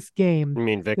in this game, You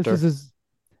mean Victor? this was his,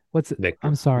 what's it? Victor.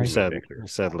 I'm sorry. You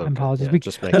said Luka. Apologies. Yeah, We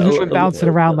just we've making been sure. bouncing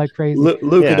around like crazy. Luka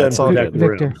Yeah, it's doesn't all protect good. the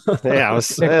Victor. rim.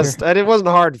 Yeah, it wasn't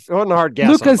hard. It wasn't a hard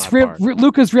guess.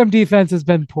 Luka's rim defense has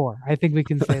been poor. I think we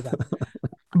can say that.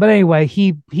 But anyway,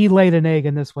 he laid an egg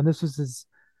in this one. This was his.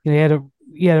 He had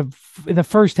in the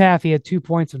first half he had 2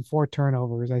 points and 4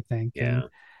 turnovers. I think. Yeah. And,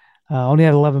 only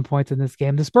had 11 points in this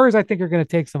game. The Spurs, I think, are going to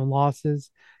take some losses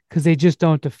because they just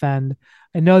don't defend.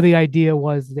 I know the idea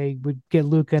was they would get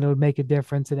Luka and it would make a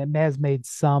difference, and it has made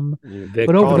some. Vic,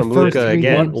 but over the first Luka 3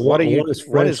 again. games, What is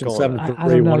going on? I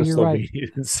don't know. One is You're right.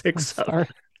 I'm 6. sorry.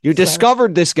 You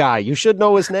discovered this guy. You should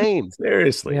know his name.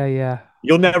 Seriously. Yeah.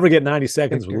 You'll never get 90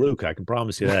 seconds Victor. with Luke. I can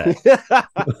promise you that.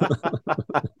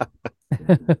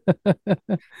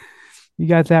 You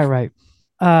got that right.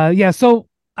 So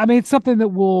I mean, it's something that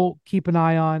we'll keep an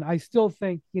eye on. I still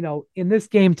think, in this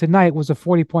game tonight was a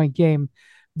 40-point game.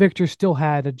 Victor still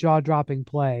had a jaw-dropping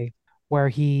play where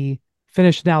he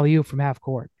finished an alley-oop from half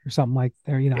court or something like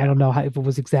there. I don't know if it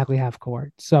was exactly half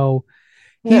court. So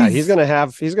he's gonna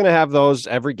have those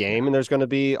every game, and there's gonna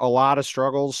be a lot of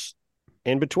struggles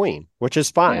in between, which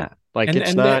is fine. Yeah.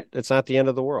 It's not the end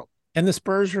of the world. And the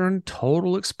Spurs are in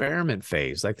total experiment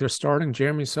phase. Like they're starting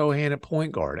Jeremy Sohan at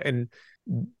point guard. And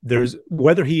there's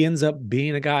whether he ends up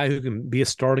being a guy who can be a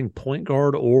starting point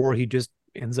guard or he just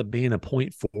ends up being a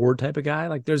point forward type of guy,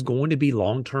 like there's going to be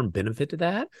long-term benefit to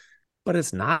that, but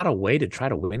it's not a way to try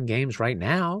to win games right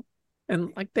now.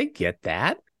 And like they get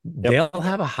that. Yep. They'll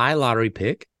have a high lottery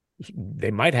pick.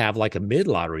 They might have like a mid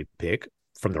lottery pick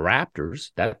from the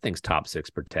Raptors. That thing's top 6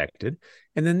 protected.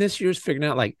 And then this year's figuring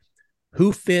out like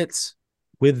who fits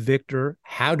with Victor,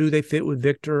 how do they fit with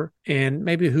Victor, and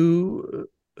maybe who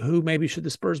maybe should the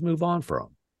Spurs move on from?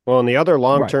 Well, and the other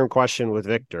long-term question with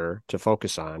Victor to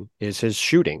focus on is his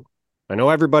shooting. I know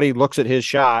everybody looks at his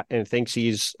shot and thinks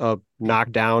he's a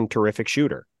knockdown, terrific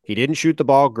shooter. He didn't shoot the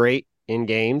ball great in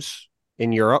games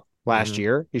in Europe last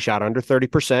year. He shot under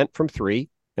 30% from 3.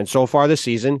 And so far this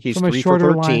season, he's 3 for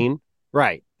 13. Line.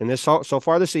 Right. And this so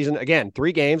far this season, again,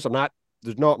 3 games. I'm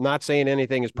not saying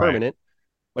anything is permanent,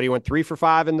 but he went 3 for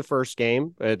 5 in the first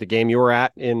game, the game you were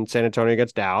at in San Antonio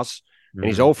against Dallas. And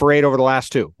he's 0 for 8 over the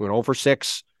last 2. He went 0 for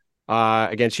 6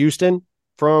 against Houston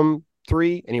from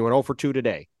 3, and he went 0 for 2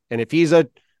 today. And if he's a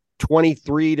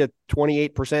 23 to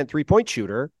 28% 3-point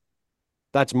shooter,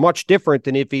 that's much different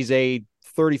than if he's a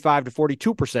 35 to 42%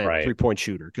 3-point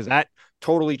shooter, because that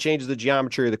totally changes the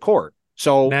geometry of the court.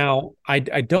 So now I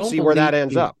don't see where that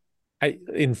ends up.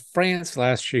 In France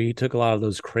last year, he took a lot of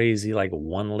those crazy, like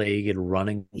one-legged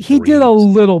running. He did a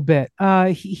little bit.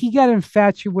 He got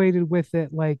infatuated with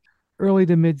it like early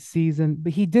to mid-season,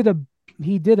 but he did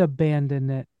abandon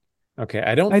it. Okay,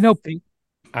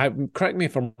 correct me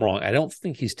if I'm wrong. I don't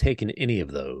think he's taken any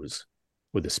of those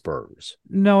with the Spurs.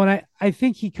 No, and I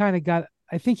think he kind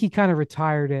of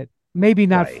retired it. Maybe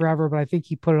not forever, but I think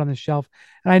he put it on the shelf.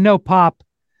 And I know Pop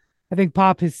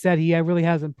has said he really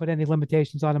hasn't put any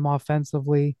limitations on him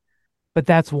offensively, but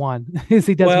that's one. Is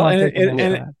he doesn't want to take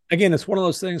and again, it's one of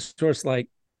those things where it's like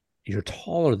you're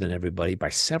taller than everybody by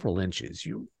several inches.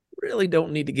 You really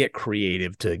don't need to get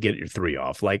creative to get your 3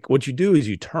 off. Like what you do is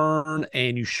you turn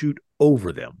and you shoot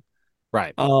over them.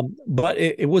 Right. But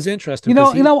it was interesting.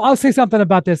 I'll say something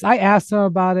about this. I asked him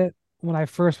about it when I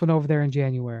first went over there in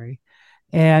January.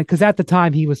 And because at the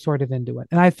time he was sort of into it.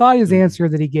 And I thought his answer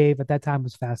that he gave at that time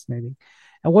was fascinating.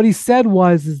 And what he said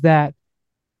is that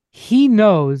he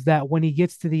knows that when he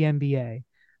gets to the NBA,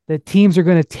 that teams are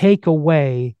going to take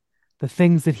away the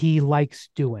things that he likes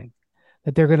doing.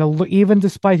 That they're going to, even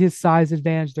despite his size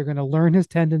advantage, they're going to learn his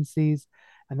tendencies,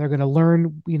 and they're going to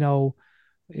learn,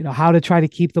 how to try to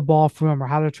keep the ball from him or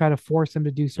how to try to force him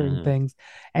to do certain things.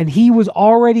 And he was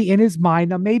already in his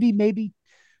mind, now maybe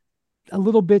a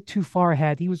little bit too far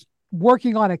ahead. He was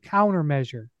working on a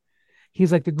countermeasure.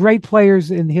 He's like, the great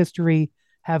players in history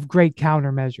have great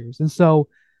countermeasures. And so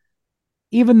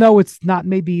even though it's not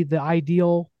maybe the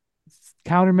ideal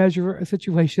countermeasure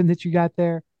situation that you got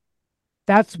there,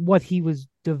 that's what he was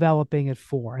developing it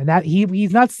for. And that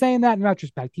he's not saying that in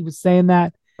retrospect. He was saying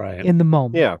that in the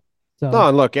moment. Yeah. So, no,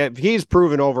 and look, he's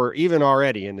proven over, even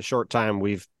already in the short time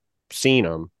we've seen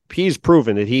him, he's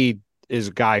proven that he is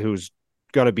a guy who's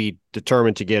going to be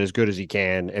determined to get as good as he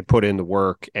can and put in the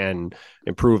work and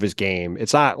improve his game.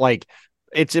 It's not like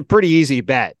it's a pretty easy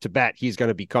bet he's going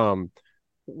to become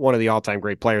one of the all-time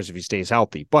great players if he stays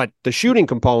healthy. But the shooting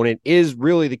component is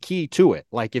really the key to it.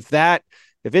 Like if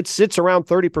it sits around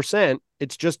 30%,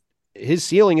 it's just his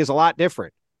ceiling is a lot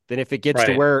different than if it gets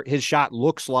to where his shot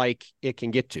looks like it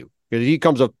can get to. Because if he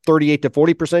becomes a 38 to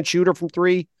 40% shooter from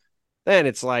three, then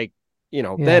it's like,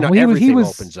 then everything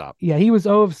opens up. Yeah, he was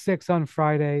 0 of 6 on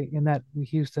Friday in that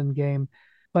Houston game,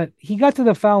 but he got to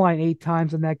the foul line 8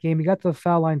 times in that game. He got to the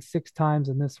foul line 6 times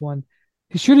in this one.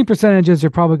 His shooting percentages are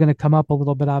probably going to come up a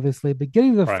little bit, obviously, but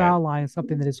getting to the foul line is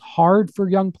something that is hard for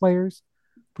young players,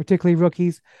 particularly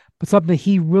rookies, but something that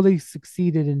he really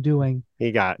succeeded in doing.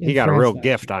 He got a real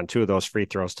gift on 2 of those free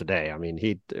throws today. I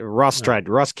mean, Russ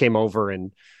came over,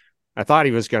 and I thought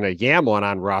he was going to yam one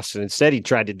on Russ, and instead he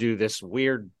tried to do this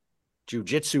weird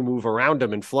jiu-jitsu move around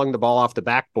him and flung the ball off the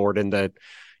backboard. And the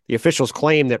officials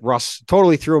claim that Russ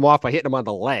totally threw him off by hitting him on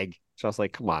the leg. So I was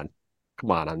like, come on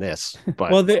this.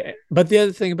 But but the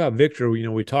other thing about Victor,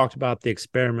 we talked about the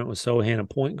experiment with Sohan at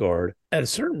point guard. At a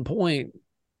certain point,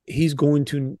 he's going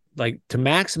to to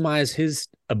maximize his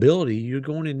ability. You're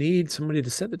going to need somebody to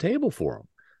set the table for him.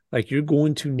 Like you're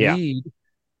going to need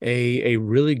a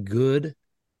really good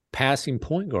passing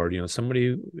point guard,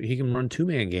 somebody he can run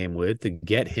 2-man game with to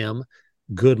get him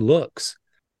good looks.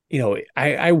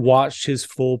 I watched his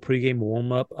full pregame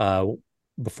warm-up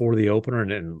before the opener,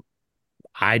 and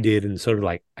I did, and sort of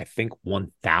I think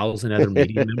 1,000 other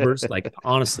media members.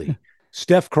 Honestly,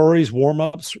 Steph Curry's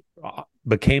warm-ups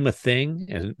became a thing,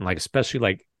 and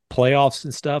especially playoffs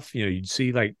and stuff. You'd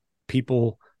see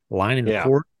people lining the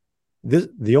court.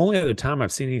 The only other time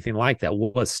I've seen anything like that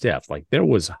was Steph. There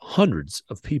was hundreds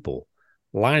of people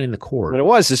lining the court. And it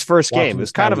was his first game. It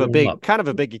was kind of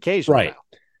a big occasion. Right.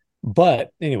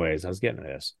 But anyways, I was getting to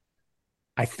this.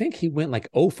 I think he went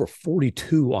 0 for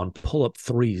 42 on pull-up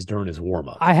threes during his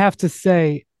warm-up. I have to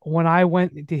say, when I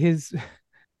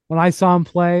saw him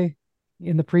play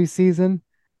in the preseason,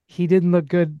 he didn't look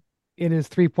good in his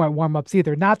 3-point warm-ups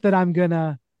either. Not that I'm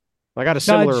gonna I got a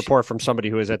similar report from somebody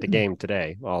who was at the game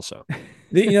today also.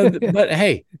 But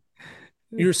hey,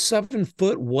 you're 7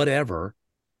 foot whatever.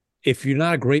 If you're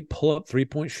not a great pull-up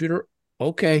 3-point shooter,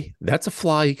 okay, that's a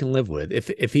flaw you can live with.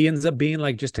 If he ends up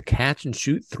being just a catch and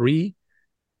shoot 3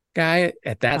 guy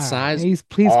at that size, he's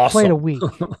played a week.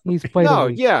 He's played a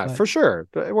week. For sure.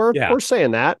 We're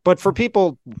saying that. But for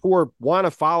people who want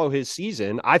to follow his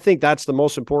season, I think that's the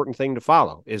most important thing to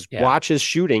follow is watch his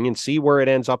shooting and see where it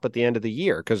ends up at the end of the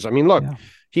year. Because look,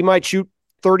 he might shoot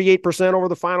 38% over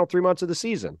the final 3 months of the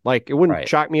season. It wouldn't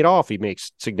shock me at all if he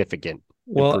makes significant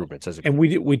improvements. And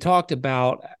we talked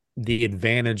about the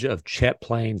advantage of Chet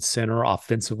playing center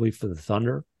offensively for the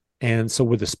Thunder. And so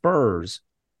with the Spurs,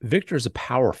 Victor's a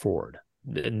power forward,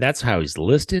 and that's how he's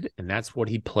listed, and that's what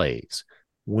he plays.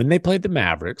 When they played the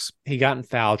Mavericks, he got in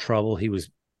foul trouble. He was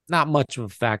not much of a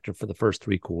factor for the first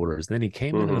 3 quarters. Then he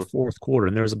came into the fourth quarter,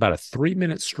 and there was about a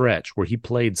 3-minute stretch where he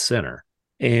played center.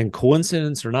 And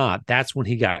coincidence or not, that's when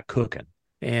he got cooking.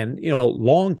 And,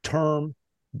 long-term,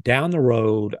 down the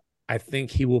road, I think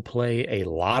he will play a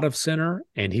lot of center,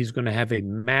 and he's going to have a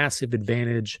massive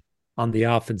advantage on the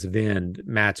offensive end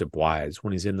matchup-wise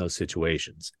when he's in those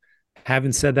situations.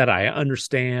 Having said that, I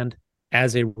understand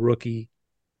as a rookie,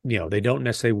 they don't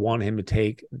necessarily want him to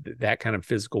take that kind of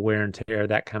physical wear and tear,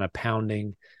 that kind of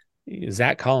pounding.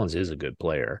 Zach Collins is a good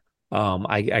player.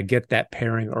 I get that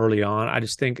pairing early on. I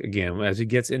just think, again, as he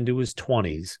gets into his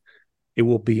 20s, it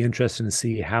will be interesting to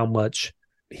see how much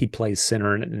he plays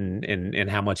center and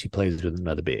how much he plays with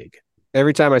another big.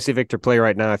 Every time I see Victor play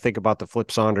right now, I think about the Flip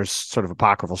Saunders sort of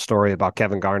apocryphal story about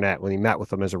Kevin Garnett when he met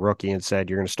with him as a rookie and said,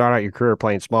 you're going to start out your career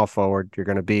playing small forward. You're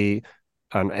going to be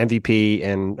an MVP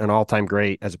and an all-time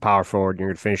great as a power forward. You're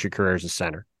going to finish your career as a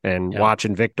center. And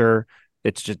watching Victor,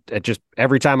 it just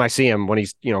every time I see him when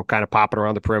he's, kind of popping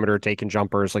around the perimeter, taking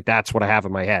jumpers, that's what I have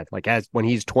in my head. When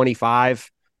he's 25,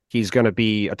 he's going to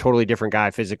be a totally different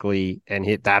guy physically. And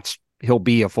he'll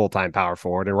be a full-time power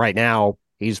forward. And right now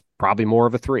he's probably more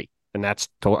of a 3. And that's,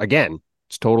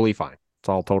 it's totally fine. It's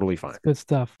all totally fine. That's good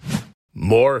stuff.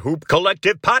 More Hoop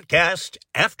Collective podcast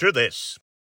after this.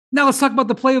 Now let's talk about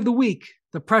the play of the week.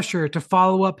 The pressure to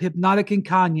follow up Hypnotic and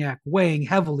Cognac weighing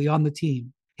heavily on the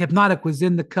team. Hypnotic was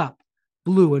in the cup,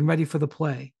 blue and ready for the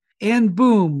play. And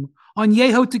boom,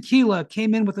 Añejo Tequila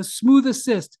came in with a smooth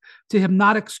assist to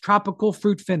Hypnotic's tropical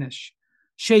fruit finish.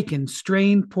 Shaken,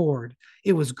 strained, poured.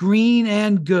 It was green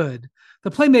and good.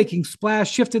 The playmaking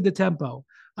splash shifted the tempo.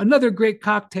 Another great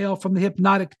cocktail from the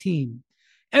Hypnotic team.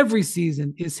 Every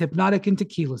season is Hypnotic and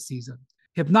Tequila season.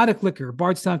 Hypnotic Liquor,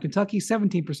 Bardstown, Kentucky,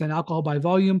 17% alcohol by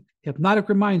volume. Hypnotic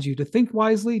reminds you to think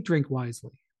wisely, drink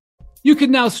wisely. You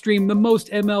can now stream the most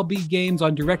MLB games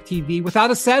on DirecTV without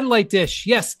a satellite dish.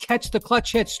 Yes, catch the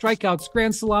clutch hits, strikeouts,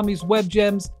 grand salamis, web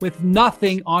gems with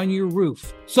nothing on your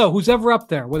roof. So who's ever up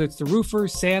there, whether it's the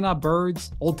roofers, Santa,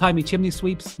 birds, old-timey chimney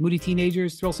sweeps, moody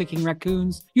teenagers, thrill-seeking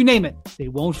raccoons, you name it, they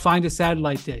won't find a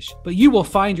satellite dish. But you will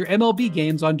find your MLB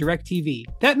games on DirecTV.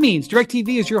 That means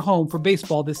DirecTV is your home for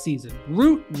baseball this season.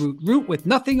 Root with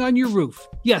nothing on your roof.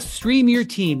 Yes, stream your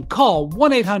team. Call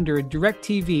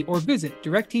 1-800-DirecTV or visit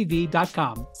DirecTV.com.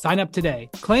 Sign up today.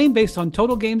 Claim based on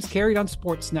total games carried on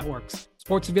sports networks.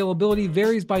 Sports availability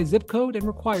varies by zip code and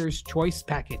requires choice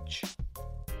package.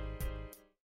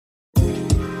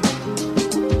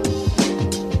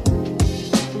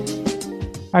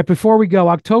 All right, before we go,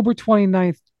 October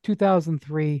 29th,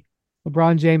 2003,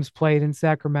 LeBron James played in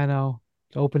Sacramento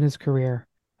to open his career.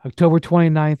 October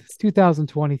 29th,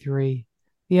 2023,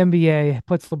 the NBA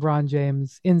puts LeBron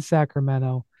James in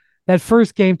Sacramento. That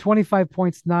first game, 25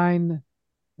 points, 9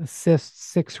 assists,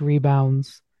 6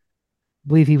 rebounds. I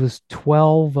believe he was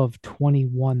 12 of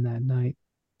 21 that night.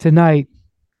 Tonight,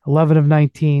 11 of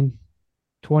 19,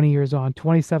 20 years on,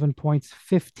 27 points,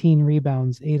 15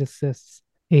 rebounds, 8 assists,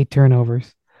 8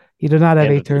 turnovers. He did not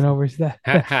have 8 turnovers.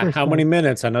 How many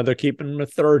minutes? I know they're keeping him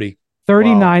at 30.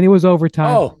 39. Wow. It was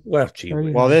overtime. Oh, well, gee.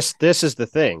 Well, this is the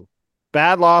thing.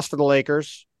 Bad loss for the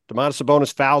Lakers. Domantas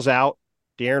Sabonis fouls out.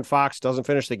 De'Aaron Fox doesn't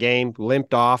finish the game,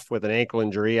 limped off with an ankle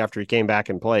injury after he came back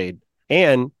and played.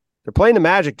 And they're playing the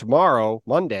Magic tomorrow,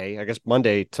 Monday, I guess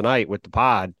Monday tonight with the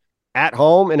pod, at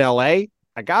home in LA.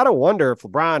 I got to wonder if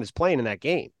LeBron is playing in that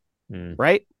game,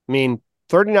 right? I mean,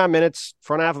 39 minutes,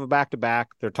 front half of a back-to-back.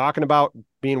 They're talking about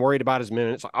being worried about his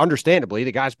minutes. Understandably,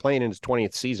 the guy's playing in his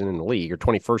 20th season in the league, or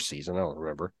 21st season, I don't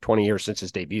remember, 20 years since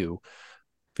his debut.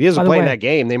 If he isn't playing that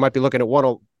game, they might be looking at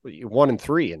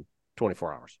 1-3 in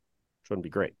 24 hours. Wouldn't be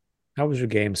great. How was your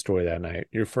game story that night?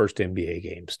 Your first NBA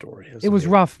game story? It was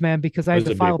rough, man, because I had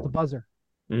to file at the buzzer.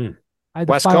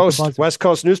 West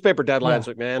Coast newspaper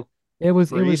deadlines, man. It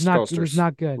was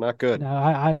not good. Not good.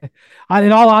 No, I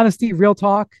in all honesty, real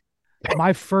talk,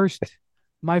 my first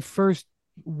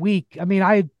week. I mean,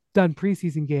 I had done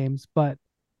preseason games, but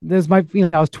there's I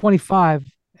was 25,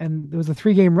 and there was a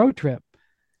 3-game road trip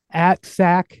at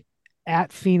Sac,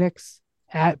 at Phoenix,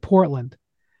 at Portland.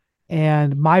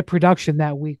 And my production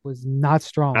that week was not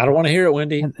strong. I don't want to hear it,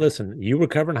 Wendy. Listen, you were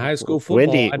covering high school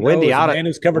football. Wendy out of man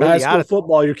who's covered high school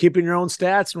football. You're keeping your own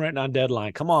stats and writing on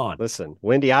deadline. Come on. Listen,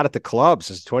 Wendy out at the clubs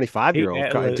as a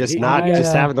 25-year-old, just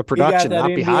having the production, not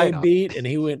be high enough. Beat, and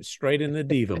he went straight into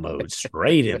diva mode,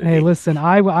 straight in. Hey, listen,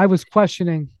 I was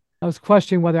questioning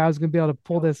whether I was going to be able to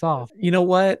pull this off. You know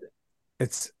what?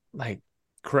 It's like,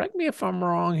 correct me if I'm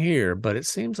wrong here, but it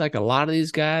seems like a lot of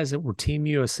these guys that were Team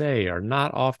USA are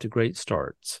not off to great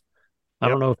starts. I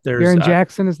don't know if there's Jaren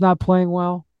Jackson is not playing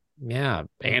well. Yeah,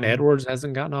 and Edwards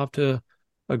hasn't gotten off to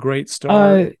a great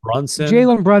start.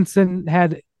 Jalen Brunson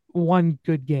had one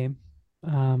good game.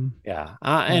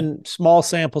 And small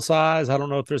sample size. I don't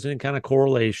know if there's any kind of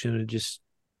correlation.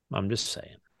 I'm just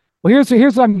saying. Well,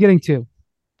 here's what I'm getting to,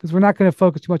 because we're not going to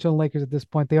focus too much on the Lakers at this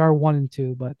point. They are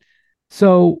 1-2, but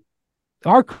so.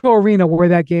 R.O.Y Arena, where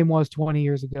that game was 20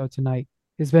 years ago tonight,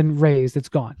 has been razed. It's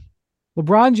gone.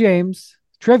 LeBron James,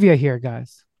 trivia here,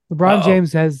 guys. LeBron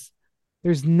James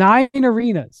there's 9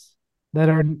 arenas that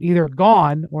are either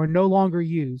gone or no longer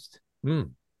used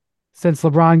since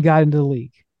LeBron got into the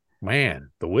league.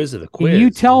 Man, the whiz of the quiz. You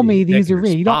tell me these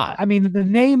arenas. The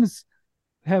names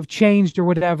have changed or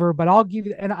whatever, but I'll give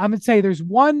you, and I'm going to say there's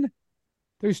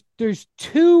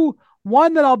 2,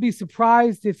 one that I'll be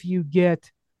surprised if you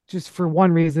get, just for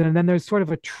one reason, and then there's sort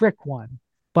of a trick one.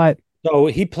 But so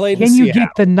he played. Can you get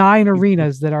the 9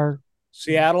 arenas that are?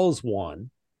 Seattle's one.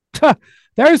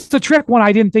 There's the trick one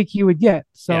I didn't think you would get.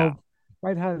 So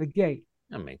right out of the gate.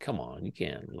 I mean, come on, you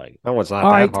can't that one's not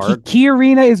that hard. Key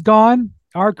Arena is gone.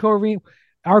 R.O.Y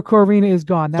Arena is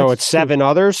gone. So it's 7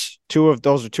 others. 2 of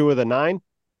those are 2 of the 9.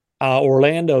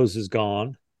 Orlando's is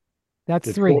gone. That's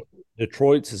 3.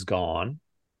 Detroit's is gone.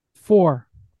 4.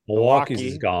 Milwaukee's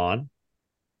is gone.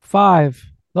 5.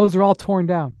 Those are all torn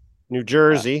down. New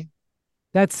Jersey.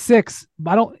 That's 6.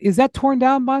 Is that torn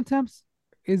down, Bontemps?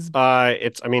 It's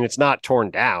not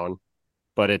torn down,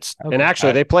 but it's okay. And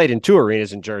actually they played in 2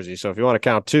 arenas in Jersey. So if you want to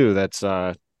count 2, that's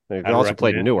they've also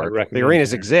played in Newark. The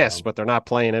arenas exist, but they're not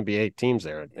playing NBA teams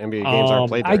there. NBA games aren't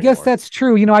played there I guess anymore. That's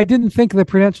true. I didn't think of the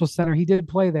Prudential Center. He did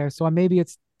play there, so maybe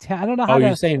it's 10. I don't know how.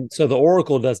 You're saying so the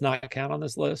Oracle does not count on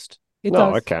this list? It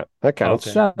does. That counts.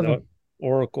 Okay. No,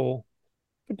 Oracle.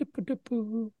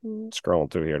 Scrolling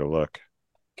through here to look.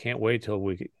 Can't wait till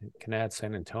we can add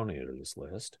San Antonio to this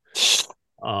list.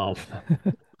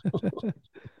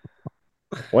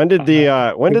 When did the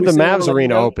Mavs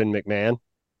arena Orlando? open, McMahon?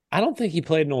 I don't think he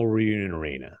played in Old Reunion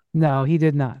Arena. No, he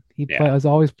did not. He was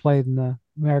always played in the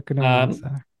American Airlines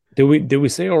Center. Did we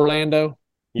say Orlando?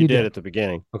 You did at the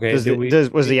beginning. Okay.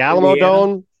 Was the Alamo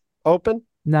Dome open?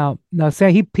 No.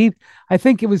 Say he I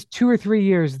think it was 2 or 3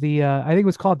 years. I think it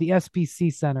was called the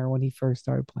SBC Center when he first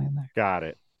started playing there. Got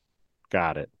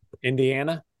it.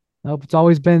 Indiana? Nope, it's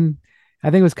always been. I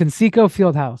think it was Conseco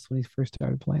Fieldhouse when he first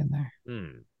started playing there.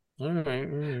 All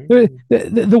right.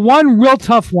 The one real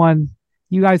tough one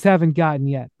you guys haven't gotten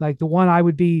yet, like the one I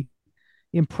would be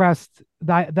impressed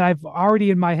that I've already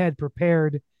in my head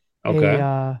prepared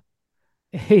a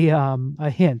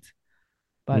hint,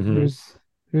 but there's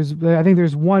I think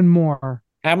there's one more.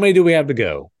 How many do we have to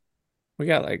go? We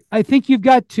got I think you've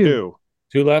got two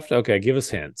left. Okay, give us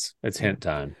hints. It's hint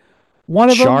time. One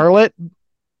of Charlotte.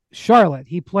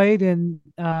 He played in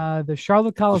the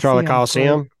Charlotte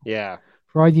Coliseum.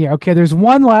 For a year. Okay, there's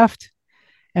one left,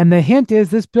 and the hint is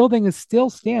this building is still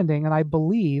standing, and I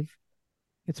believe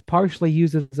it's partially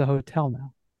used as a hotel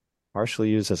now. Partially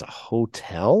used as a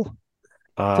hotel?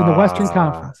 It's in the Western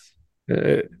Conference.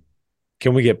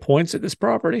 Can we get points at this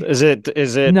property? Is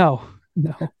it? No.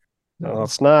 No,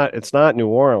 it's not New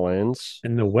Orleans.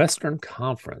 In the Western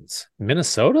Conference.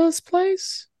 Minnesota's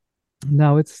place?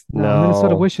 No, it's no.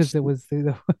 Minnesota wishes it was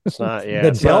it's not. Yeah, the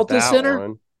it's Delta not that Center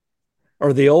one.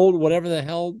 or the old whatever the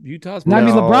hell Utah's. No, I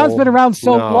mean LeBron's been around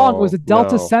so long. It was a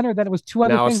Delta Center, then it was two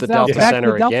other now things. It's the Delta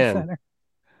Center Delta again. Center.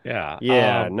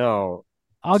 Yeah. No.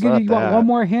 I'll give you one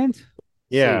more hint.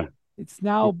 Yeah. It's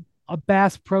now a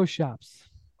Bass Pro Shops.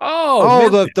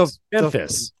 Memphis.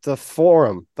 The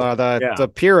Forum,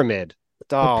 the Pyramid.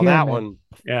 Oh, that one.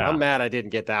 Yeah. I'm mad I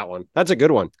didn't get that one. That's a good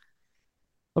one.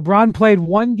 LeBron played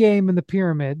one game in the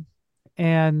Pyramid,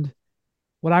 and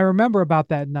what I remember about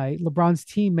that night, LeBron's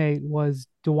teammate was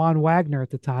DeJuan Wagner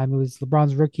at the time. It was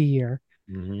LeBron's rookie year.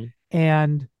 Mm-hmm.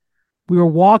 And we were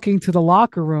walking to the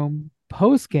locker room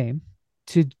post-game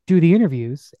to do the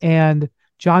interviews, and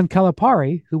John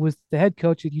Calipari, who was the head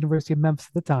coach at University of Memphis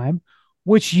at the time,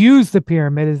 which used the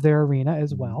Pyramid as their arena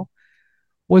as well,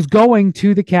 was going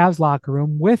to the Cavs locker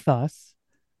room with us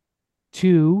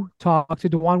to talk to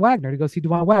DeJuan Wagner, to go see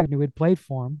DeJuan Wagner, who had played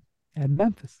for him at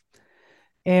Memphis.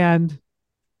 And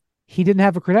he didn't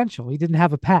have a credential. He didn't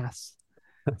have a pass.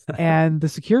 And the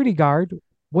security guard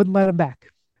wouldn't let him back.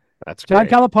 That's John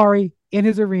great. Calipari in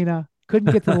his arena,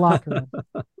 couldn't get to the locker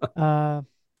room.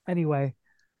 Anyway,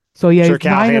 so yeah, sure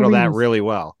Cal handled that really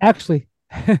well. Actually,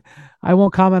 I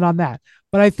won't comment on that.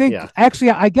 But I think,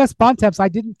 actually, I guess Bontemps, I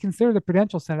didn't consider the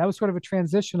Prudential Center. That was sort of a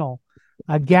transitional,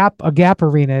 a gap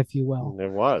arena, if you will. It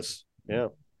was, yeah.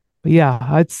 But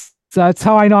yeah, that's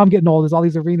how I know I'm getting old. Is all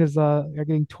these arenas are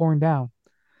getting torn down.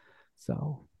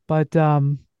 So, but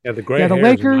the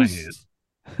Lakers,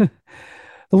 the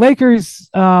Lakers.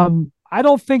 I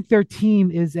don't think their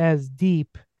team is as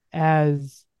deep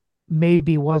as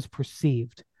maybe was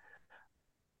perceived.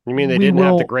 You mean they didn't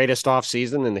have the greatest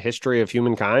offseason in the history of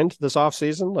humankind this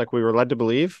offseason, like we were led to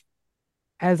believe?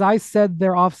 As I said,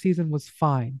 their offseason was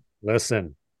fine.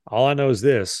 Listen, all I know is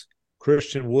this.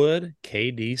 Christian Wood,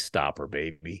 KD stopper,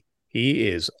 baby. He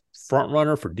is front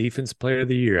runner for Defense Player of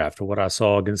the Year after what I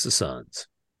saw against the Suns.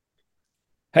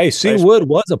 Hey, Wood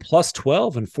was a plus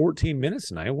 12 in 14 minutes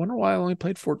tonight. I wonder why I only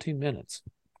played 14 minutes.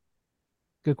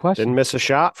 Good question. Didn't miss a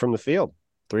shot from the field.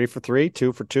 3 for 3,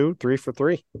 2 for 2, 3 for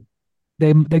 3.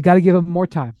 They got to give him more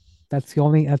time. That's the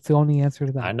only answer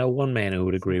to that. I know one man who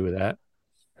would agree with that.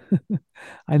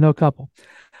 I know a couple.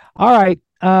 All right.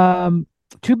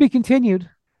 To be continued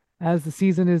as the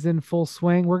season is in full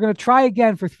swing. We're going to try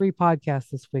again for 3 podcasts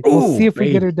this week. We'll see if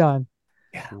we get her done.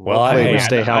 Yeah. Well, we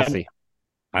stay healthy.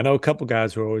 I know a couple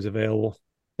guys who are always available.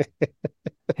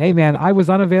 Hey, man, I was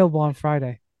unavailable on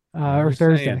Friday or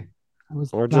Thursday.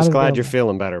 We're just glad you're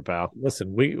feeling better, pal.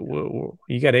 Listen,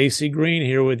 you got AC Green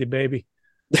here with you, baby.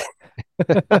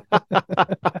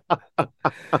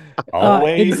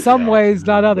 In some ways,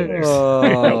 not others.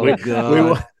 Oh,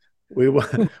 God. We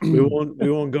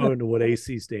won't go into what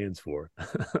AC stands for.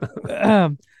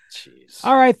 Jeez.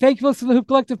 All right. Thank you for listening to the Hoop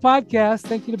Collective podcast.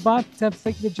 Thank you to Bontemps.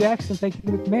 Thank you to Jackson. Thank you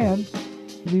to McMahon.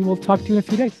 We will talk to you in a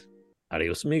few days.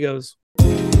 Adios, amigos.